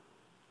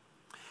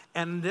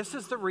 And this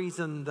is the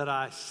reason that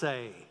I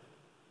say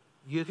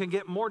you can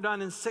get more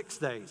done in 6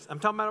 days. I'm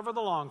talking about over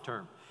the long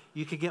term.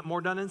 You can get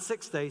more done in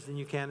 6 days than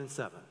you can in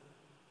 7.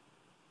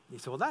 You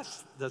say, well, that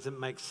doesn't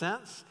make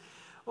sense.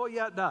 Well,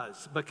 yeah, it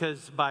does,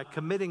 because by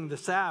committing the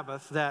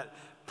Sabbath, that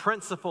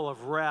principle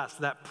of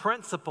rest, that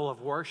principle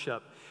of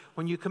worship,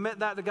 when you commit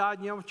that to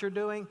God, you know what you're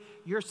doing?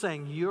 You're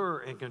saying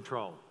you're in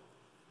control.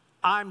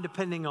 I'm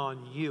depending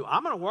on you.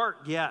 I'm going to work,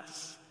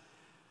 yes,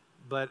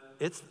 but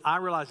I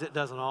realize it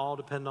doesn't all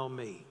depend on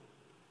me.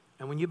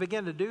 And when you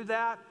begin to do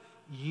that,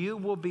 you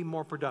will be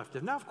more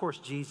productive. Now, of course,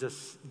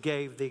 Jesus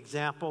gave the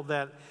example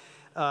that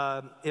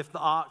if the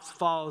ox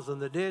falls in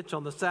the ditch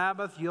on the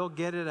Sabbath, you'll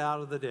get it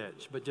out of the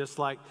ditch. But just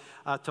like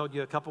I told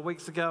you a couple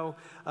weeks ago,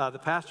 the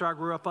pastor I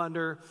grew up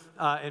under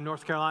in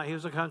North Carolina, he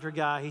was a country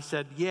guy. He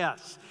said,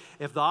 yes,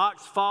 if the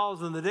ox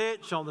falls in the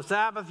ditch on the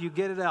Sabbath, you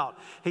get it out.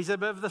 He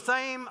said, but if the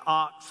same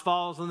ox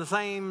falls in the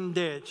same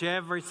ditch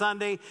every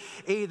Sunday,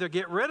 either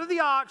get rid of the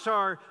ox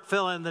or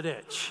fill in the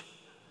ditch.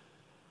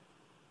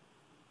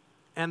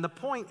 And the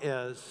point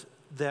is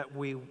that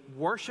we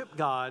worship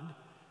God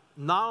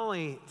not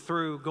only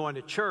through going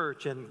to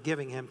church and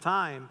giving him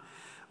time,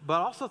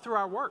 but also through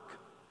our work.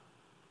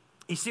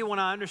 You see, when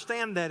I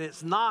understand that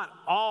it's not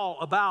all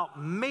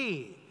about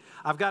me,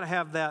 I've got to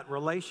have that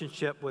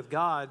relationship with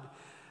God.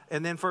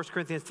 And then 1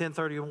 Corinthians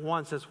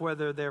 10:31 says,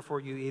 whether therefore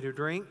you eat or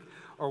drink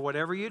or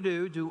whatever you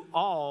do, do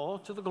all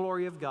to the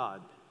glory of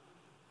God.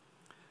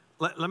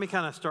 Let me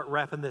kind of start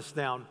wrapping this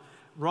down.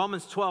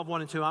 Romans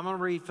 12:1-2, I'm going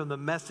to read from the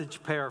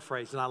Message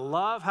paraphrase. And I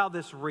love how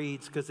this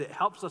reads because it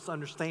helps us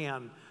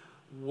understand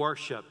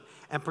worship,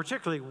 and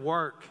particularly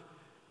work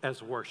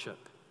as worship.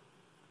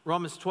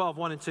 Romans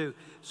 12:1-2.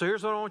 So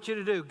here's what I want you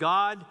to do.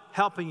 God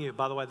helping you,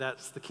 by the way,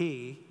 that's the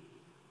key,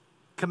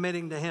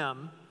 committing to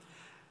him.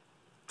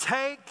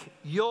 Take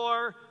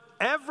your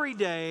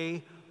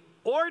everyday,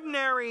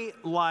 ordinary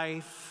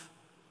life,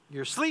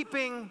 you're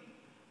sleeping,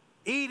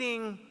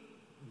 eating,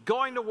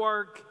 going to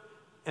work,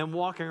 and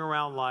walking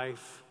around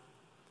life,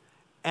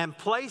 and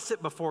place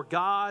it before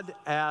God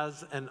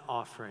as an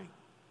offering.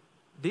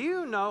 Do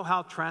you know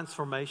how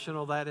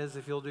transformational that is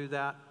if you'll do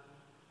that?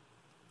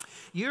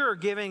 You're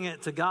giving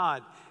it to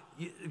God.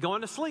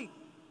 Going to sleep,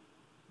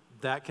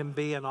 that can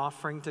be an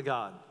offering to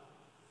God.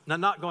 Now,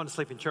 not going to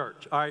sleep in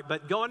church, all right,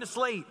 but going to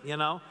sleep, you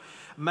know.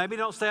 Maybe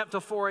don't stay up till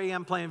 4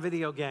 a.m. playing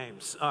video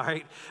games, all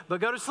right, but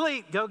go to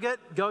sleep. Go get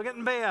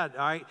in bed,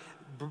 all right.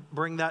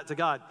 Bring that to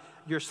God.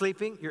 You're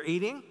sleeping, you're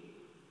eating.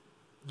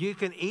 You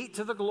can eat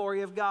to the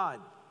glory of God.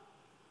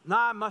 Now,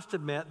 I must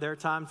admit, there are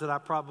times that I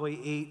probably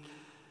eat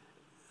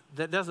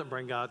that doesn't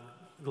bring God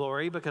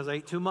glory because I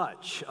ate too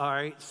much, all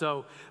right?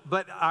 So,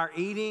 but our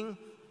eating,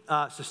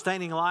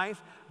 sustaining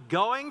life,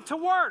 going to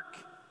work.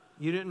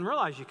 You didn't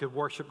realize you could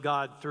worship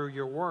God through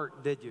your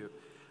work, did you?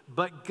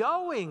 But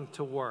going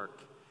to work.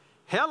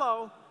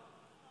 Hello.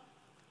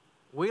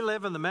 We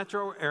live in the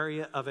metro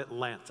area of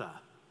Atlanta.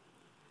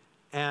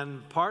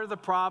 And part of the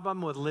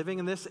problem with living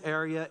in this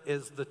area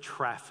is the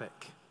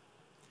traffic.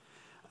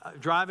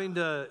 Driving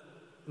to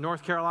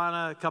North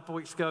Carolina a couple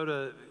weeks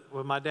ago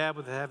when my dad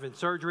was having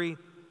surgery,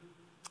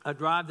 a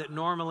drive that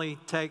normally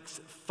takes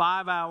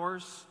 5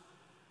 hours,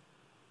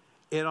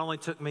 it only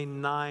took me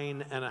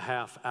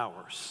 9.5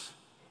 hours.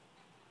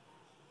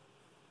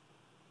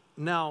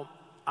 Now,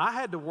 I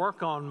had to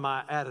work on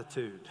my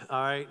attitude,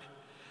 all right?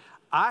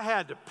 I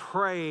had to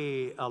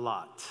pray a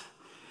lot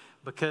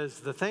because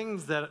the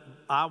things that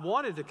I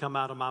wanted to come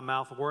out of my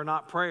mouth were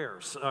not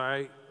prayers, all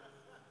right?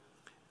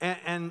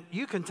 And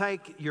you can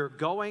take your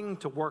going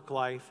to work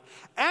life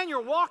and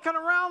your walking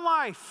around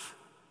life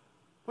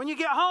when you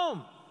get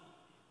home,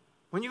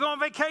 when you go on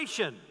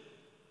vacation,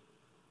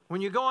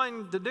 when you're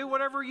going to do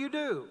whatever you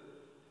do,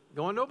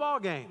 going to a ball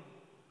game,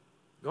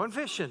 going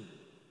fishing,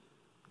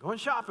 going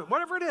shopping,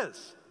 whatever it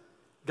is.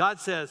 God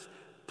says,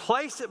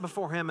 place it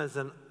before him as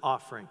an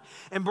offering.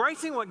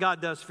 Embracing what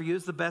God does for you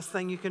is the best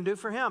thing you can do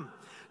for him.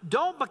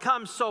 Don't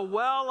become so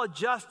well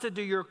adjusted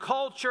to your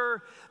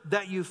culture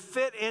that you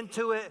fit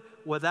into it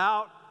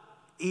without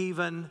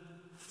even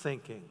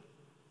thinking.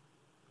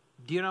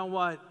 Do you know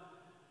what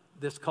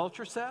this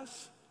culture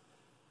says?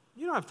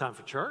 You don't have time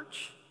for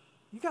church.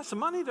 You got some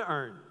money to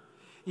earn.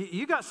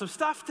 You got some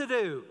stuff to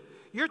do.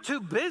 You're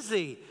too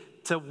busy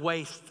to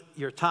waste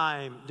your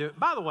time.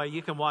 By the way,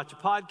 you can watch a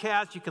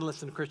podcast. You can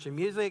listen to Christian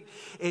music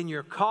in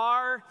your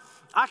car.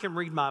 I can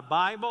read my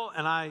Bible,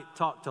 and I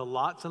talk to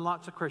lots and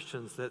lots of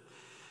Christians that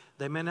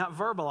they may not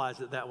verbalize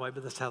it that way,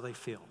 but that's how they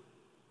feel.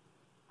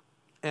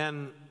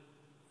 And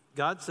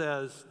God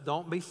says,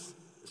 don't be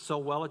so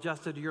well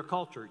adjusted to your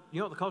culture. You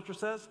know what the culture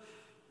says?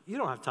 You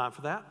don't have time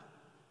for that.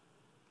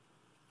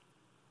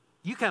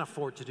 You can't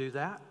afford to do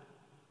that.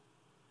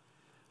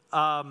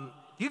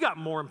 You got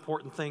more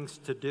important things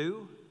to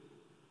do.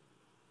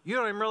 You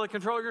don't even really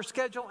control your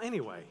schedule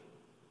anyway.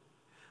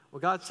 Well,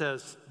 God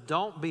says,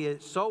 don't be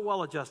so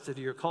well adjusted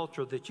to your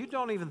culture that you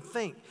don't even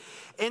think.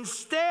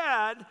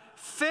 Instead,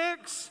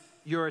 fix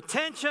your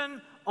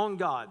attention on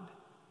God.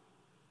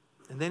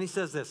 And then he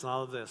says this, and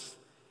all of this,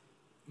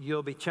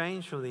 you'll be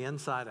changed from the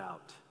inside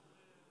out.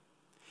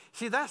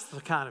 See, that's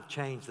the kind of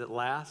change that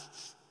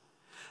lasts.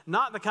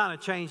 Not the kind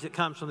of change that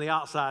comes from the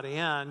outside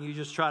in. You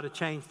just try to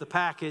change the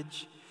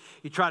package.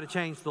 You try to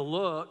change the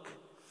look.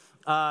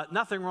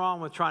 Nothing wrong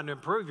with trying to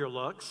improve your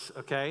looks,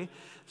 okay?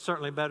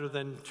 Certainly better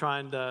than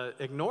trying to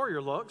ignore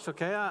your looks,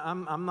 okay?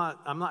 I'm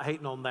not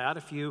hating on that.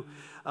 If you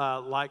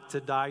like to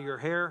dye your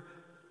hair,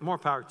 more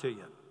power to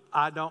you.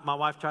 I don't. My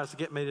wife tries to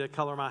get me to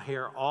color my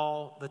hair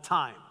all the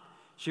time.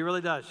 She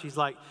really does. She's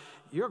like,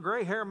 your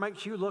gray hair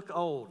makes you look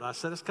old. I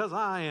said, it's because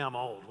I am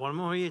old. What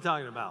are you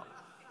talking about?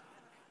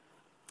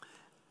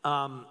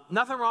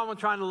 Nothing wrong with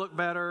trying to look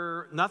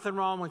better. Nothing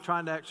wrong with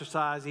trying to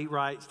exercise, eat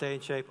right, stay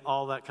in shape,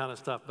 all that kind of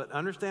stuff. But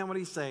understand what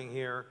he's saying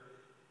here.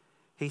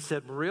 He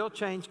said real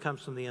change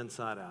comes from the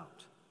inside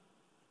out.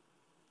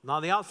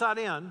 Not the outside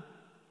in,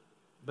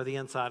 but the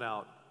inside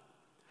out.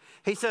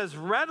 He says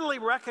readily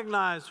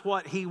recognize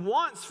what he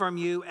wants from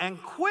you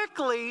and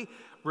quickly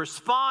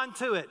respond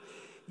to it.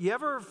 You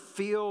ever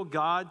feel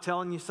God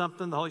telling you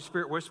something, the Holy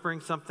Spirit whispering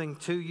something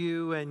to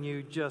you, and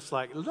you just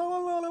like, I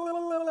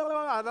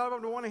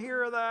don't want to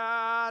hear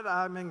that.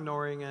 I'm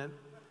ignoring it.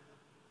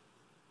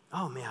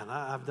 Oh, man,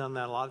 I've done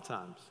that a lot of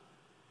times.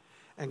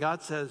 And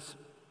God says,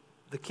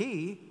 the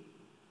key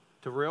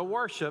to real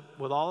worship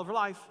with all of your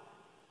life,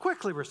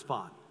 quickly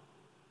respond.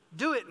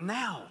 Do it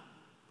now.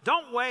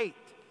 Don't wait.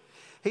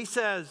 He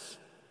says,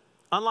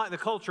 unlike the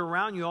culture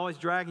around you always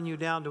dragging you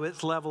down to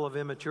its level of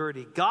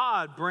immaturity,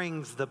 God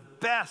brings the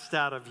best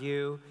out of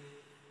you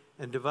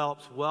and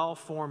develops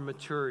well-formed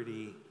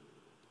maturity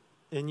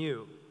in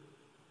you.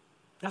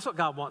 That's what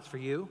God wants for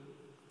you.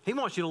 He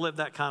wants you to live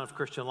that kind of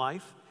Christian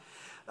life.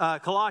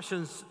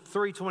 Colossians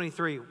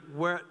 3:23,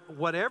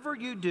 whatever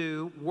you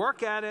do,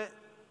 work at it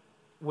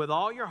with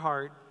all your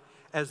heart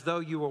as though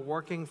you were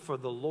working for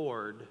the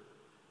Lord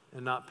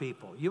and not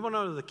people. You want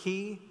to know the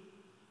key?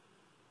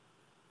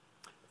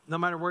 No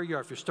matter where you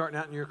are, if you're starting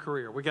out in your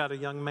career. We got a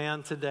young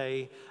man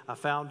today, I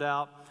found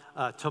out.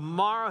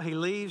 Tomorrow he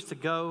leaves to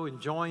go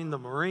and join the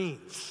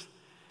Marines.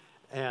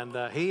 And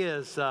he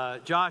is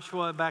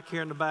Joshua back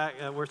here in the back.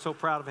 We're so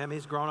proud of him.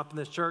 He's grown up in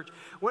this church.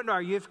 Went to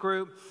our youth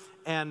group.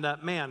 And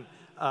man,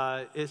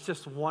 it's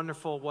just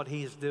wonderful what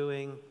he's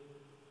doing.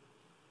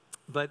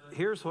 But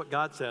here's what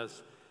God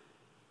says.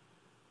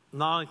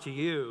 Not only to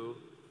you,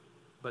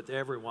 but to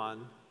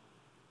everyone.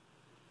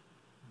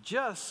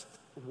 Just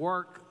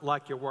work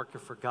like you're working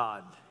for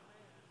God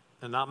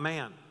and not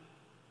man.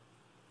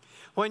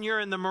 When you're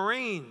in the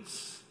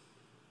Marines,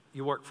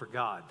 you work for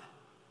God.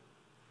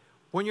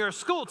 When you're a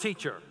school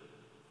teacher,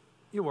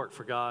 you work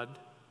for God.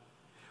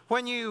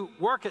 When you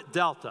work at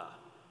Delta,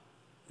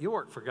 you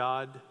work for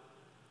God.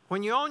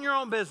 When you own your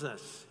own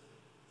business,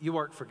 you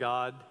work for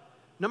God.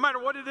 No matter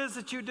what it is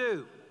that you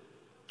do,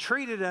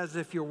 treat it as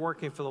if you're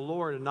working for the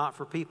Lord and not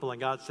for people, and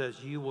God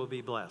says you will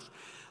be blessed.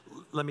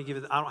 Let me give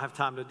you, I don't have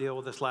time to deal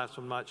with this last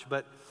one much,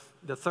 but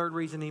the third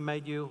reason he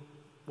made you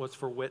was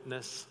for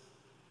witness.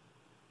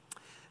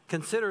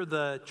 Consider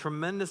the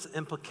tremendous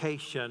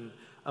implication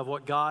of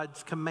what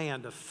God's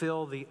command to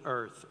fill the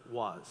earth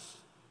was.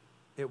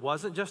 It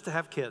wasn't just to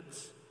have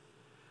kids,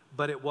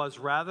 but it was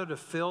rather to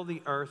fill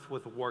the earth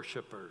with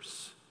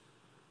worshipers.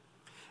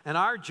 And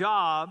our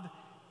job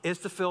is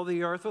to fill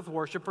the earth with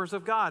worshipers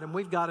of God, and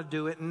we've got to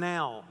do it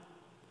now.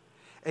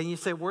 And you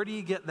say, where do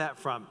you get that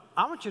from?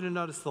 I want you to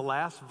notice the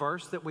last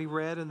verse that we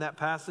read in that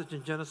passage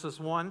in Genesis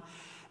 1.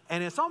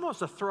 And it's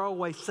almost a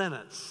throwaway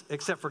sentence,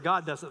 except for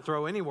God doesn't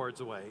throw any words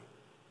away.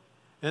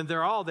 And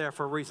they're all there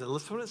for a reason.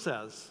 Listen to what it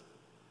says.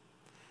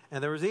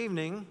 And there was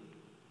evening,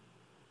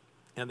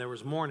 and there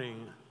was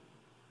morning,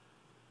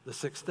 the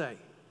sixth day.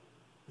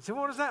 You say,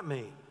 what does that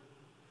mean?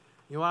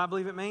 You know what I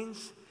believe it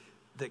means?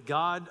 That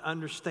God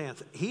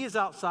understands. He is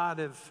outside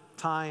of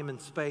time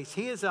and space.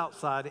 He is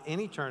outside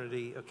in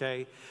eternity,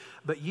 okay?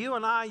 But you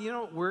and I,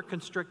 we're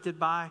constricted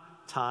by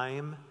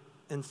time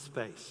and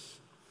space.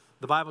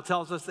 The Bible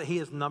tells us that he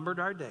has numbered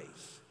our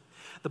days.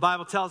 The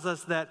Bible tells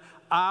us that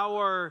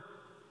the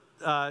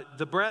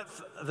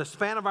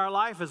span of our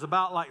life is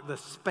about like the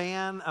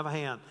span of a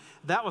hand.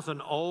 That was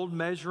an old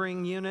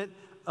measuring unit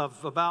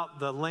of about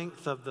the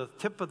length of the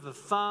tip of the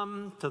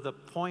thumb to the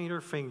pointer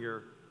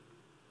finger.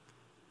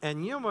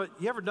 And you know what?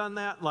 You ever done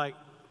that? Like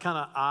kind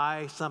of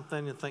eye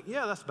something and think,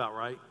 yeah, that's about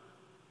right.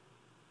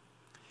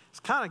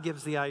 It kind of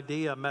gives the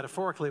idea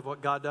metaphorically of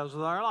what God does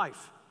with our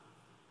life.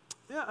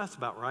 Yeah, that's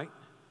about right.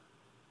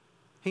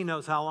 He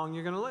knows how long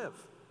you're going to live.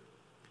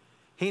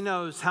 He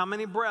knows how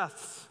many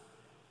breaths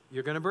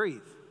you're going to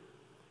breathe.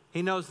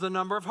 He knows the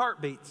number of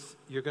heartbeats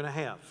you're going to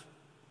have.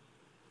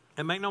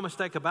 And make no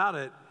mistake about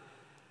it,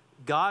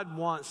 God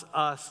wants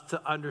us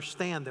to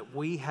understand that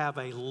we have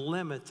a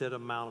limited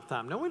amount of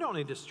time. Now, we don't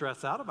need to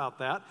stress out about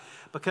that,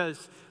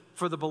 because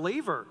for the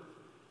believer,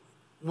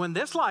 when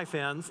this life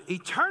ends,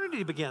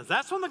 eternity begins.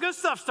 That's when the good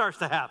stuff starts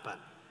to happen.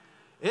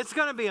 It's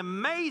going to be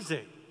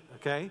amazing,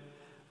 okay?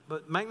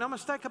 But make no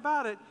mistake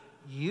about it,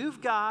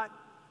 you've got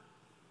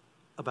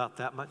about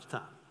that much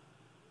time.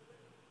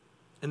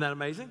 Isn't that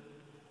amazing?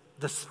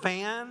 The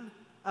span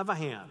of a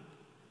hand.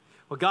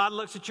 When God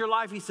looks at your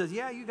life, he says,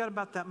 yeah, you got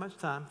about that much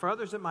time. For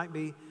others, it might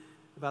be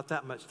about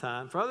that much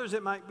time. For others,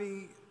 it might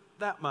be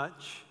that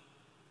much.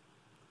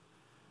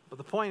 But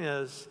the point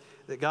is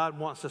that God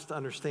wants us to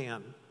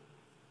understand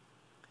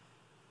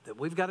that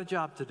we've got a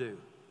job to do.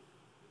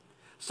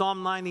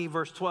 Psalm 90,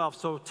 verse 12,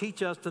 so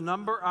teach us to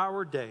number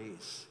our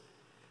days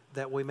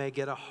that we may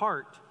get a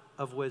heart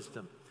of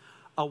wisdom.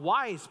 A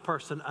wise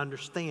person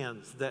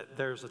understands that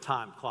there's a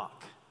time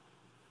clock.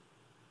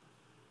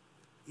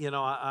 You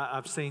know,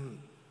 I've seen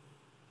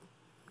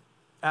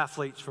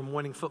athletes from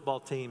winning football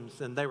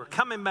teams, and they were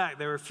coming back.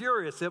 They were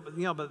furious. But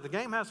the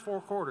game has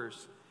 4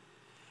 quarters.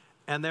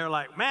 And they're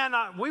like, man,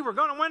 we were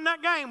going to win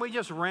that game. We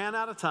just ran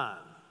out of time.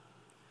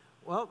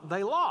 Well,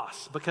 they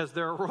lost because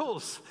there are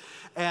rules,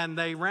 and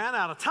they ran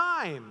out of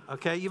time,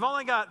 okay? You've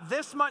only got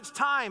this much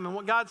time, and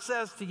what God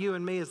says to you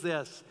and me is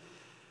this: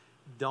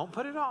 don't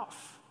put it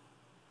off.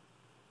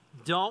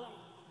 Don't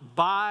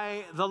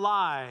buy the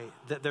lie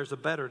that there's a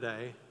better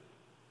day.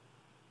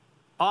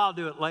 Oh, I'll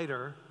do it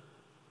later.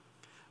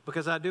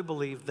 Because I do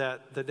believe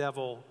that the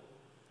devil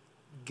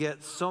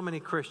gets so many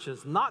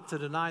Christians not to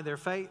deny their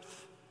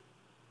faith,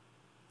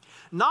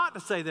 not to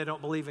say they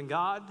don't believe in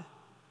God,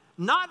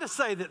 not to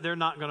say that they're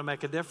not going to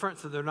make a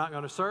difference, that they're not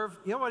going to serve.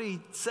 You know what he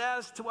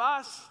says to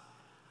us?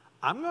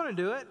 I'm going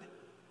to do it,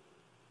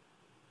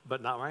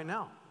 but not right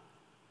now.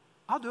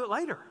 I'll do it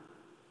later.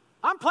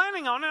 I'm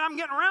planning on it. I'm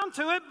getting around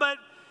to it, but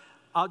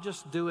I'll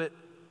just do it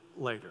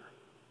later.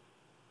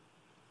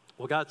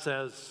 Well, God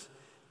says,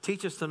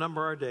 teach us to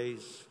number our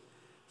days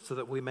so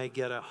that we may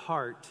get a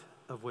heart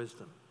of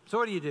wisdom. So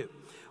what do?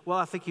 Well,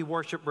 I think you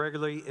worship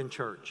regularly in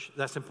church.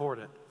 That's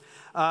important.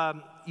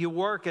 You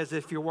work as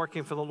if you're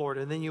working for the Lord,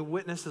 and then you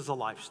witness as a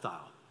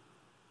lifestyle.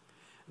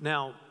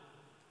 Now,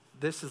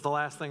 this is the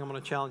last thing I'm going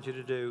to challenge you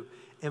to do.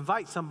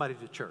 Invite somebody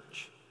to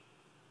church.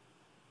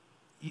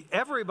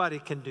 Everybody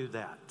can do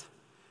that.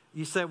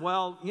 You say,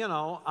 well,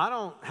 I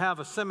don't have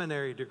a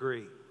seminary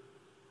degree.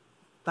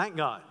 Thank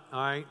God,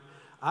 all right?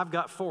 I've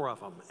got 4 of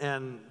them.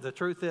 And the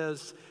truth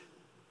is,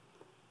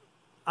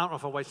 I don't know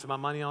if I wasted my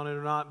money on it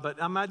or not, but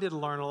I did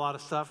learn a lot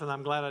of stuff, and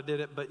I'm glad I did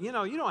it. But, you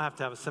don't have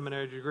to have a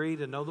seminary degree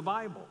to know the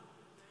Bible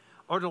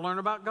or to learn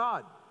about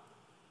God.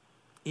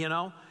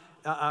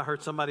 I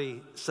heard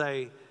somebody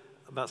say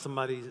about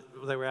somebody,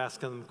 they were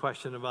asking them a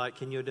question about,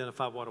 can you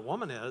identify what a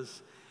woman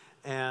is?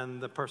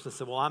 And the person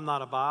said, well, I'm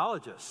not a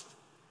biologist,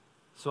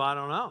 so I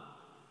don't know.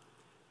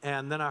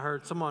 And then I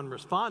heard someone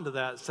respond to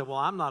that and said, well,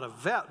 I'm not a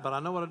vet, but I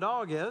know what a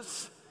dog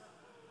is.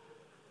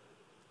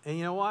 And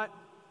you know what?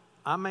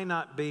 I may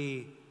not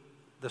be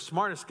the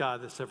smartest guy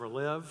that's ever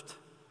lived,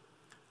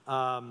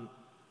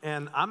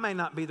 and I may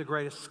not be the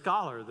greatest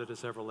scholar that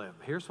has ever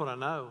lived. Here's what I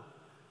know.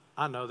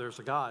 I know there's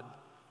a God,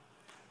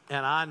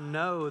 and I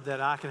know that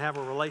I can have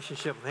a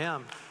relationship with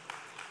him.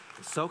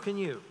 And so can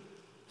you.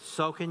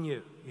 So can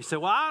you. You say,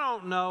 well, I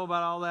don't know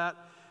about all that.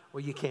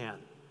 Well, you can.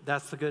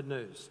 That's the good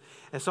news.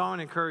 And so I want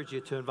to encourage you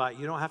to invite.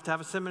 You don't have to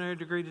have a seminary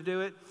degree to do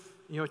it.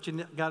 You know what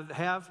you got to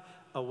have?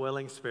 A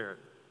willing spirit.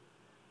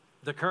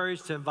 The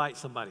courage to invite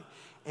somebody.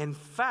 In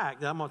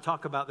fact, I'm going to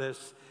talk about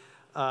this.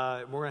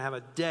 We're going to have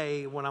a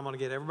day when I'm going to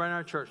get everybody in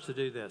our church to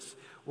do this.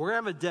 We're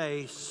going to have a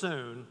day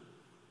soon,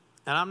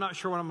 and I'm not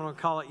sure what I'm going to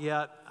call it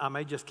yet. I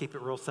may just keep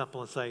it real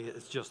simple and say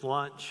it's just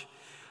lunch.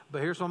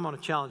 But here's what I'm going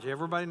to challenge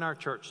everybody in our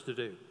church to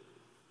do.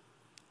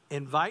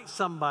 Invite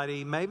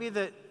somebody, maybe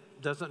that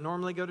doesn't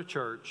normally go to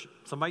church,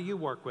 somebody you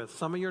work with,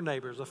 some of your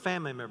neighbors, a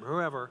family member,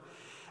 whoever,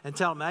 and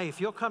tell them, hey,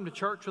 if you'll come to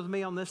church with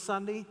me on this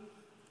Sunday,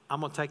 I'm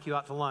going to take you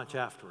out to lunch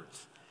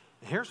afterwards.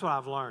 And here's what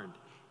I've learned.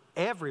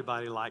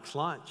 Everybody likes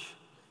lunch.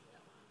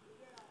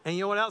 And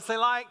you know what else they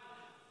like?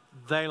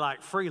 They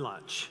like free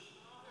lunch.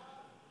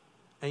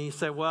 And you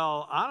say,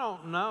 well, I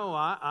don't know.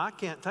 I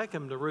can't take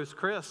them to Ruth's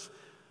Chris.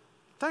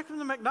 Take them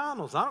to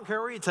McDonald's. I don't care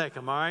where you take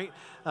them, all right?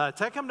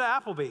 Take them to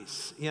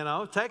Applebee's,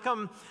 Take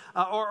them,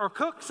 or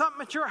cook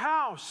something at your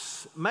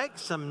house. Make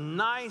some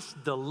nice,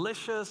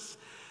 delicious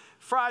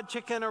fried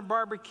chicken or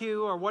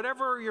barbecue or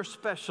whatever your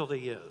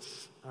specialty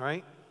is, all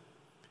right?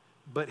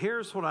 But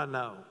here's what I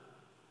know.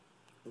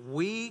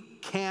 We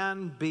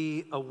can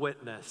be a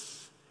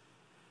witness.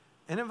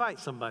 And invite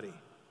somebody.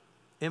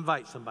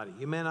 Invite somebody.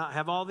 You may not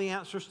have all the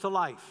answers to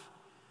life,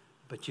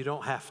 but you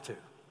don't have to.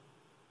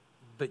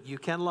 But you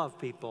can love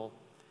people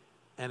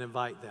and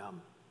invite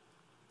them.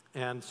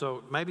 And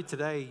so maybe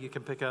today you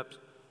can pick up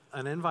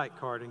an invite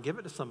card and give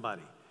it to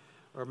somebody.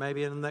 Or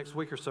maybe in the next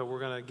week or so,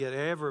 we're going to get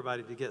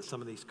everybody to get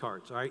some of these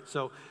cards, all right?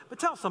 So, but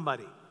tell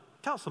somebody,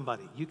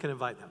 you can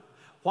invite them.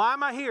 Why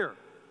am I here?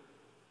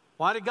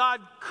 Why did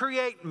God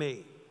create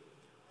me?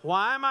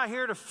 Why am I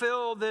here to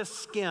fill this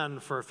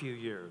skin for a few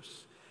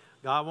years?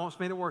 God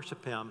wants me to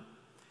worship him.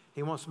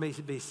 He wants me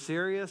to be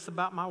serious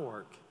about my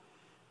work.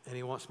 And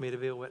he wants me to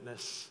be a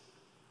witness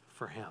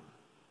for him.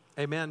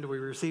 Amen. Do we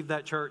receive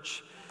that,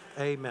 church?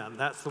 Amen.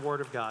 That's the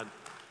word of God.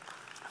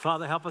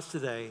 Father, help us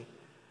today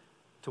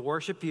to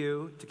worship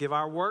you, to give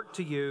our work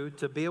to you,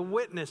 to be a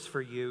witness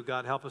for you.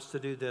 God, help us to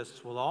do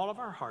this with all of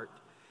our heart.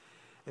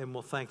 And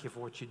we'll thank you for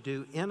what you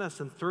do in us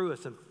and through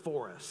us and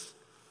for us.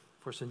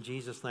 For us in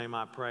Jesus' name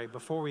I pray.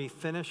 Before we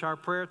finish our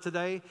prayer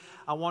today,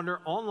 I wonder,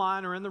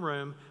 online or in the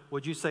room,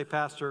 would you say,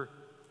 Pastor,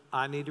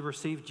 I need to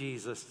receive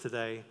Jesus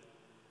today?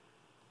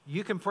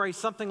 You can pray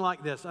something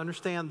like this.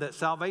 Understand that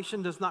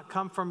salvation does not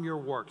come from your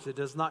works. It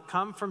does not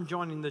come from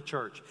joining the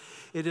church.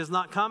 It does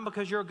not come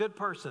because you're a good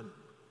person.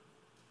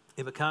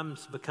 It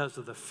comes because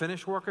of the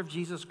finished work of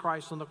Jesus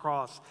Christ on the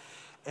cross.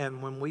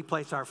 And when we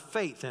place our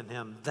faith in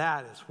him,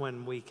 that is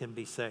when we can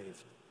be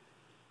saved.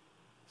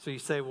 So you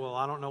say, well,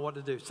 I don't know what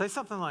to do. Say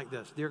something like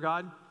this. Dear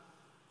God,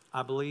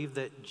 I believe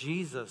that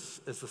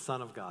Jesus is the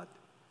Son of God.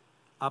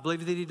 I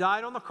believe that he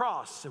died on the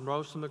cross and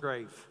rose from the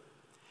grave.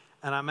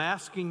 And I'm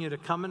asking you to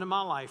come into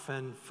my life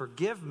and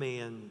forgive me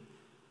and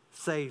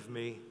save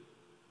me,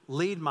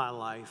 lead my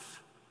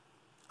life.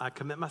 I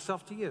commit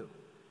myself to you.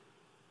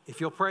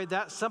 If you'll pray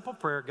that simple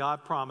prayer,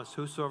 God promised,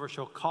 whosoever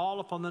shall call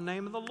upon the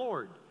name of the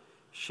Lord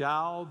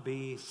shall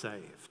be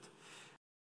saved.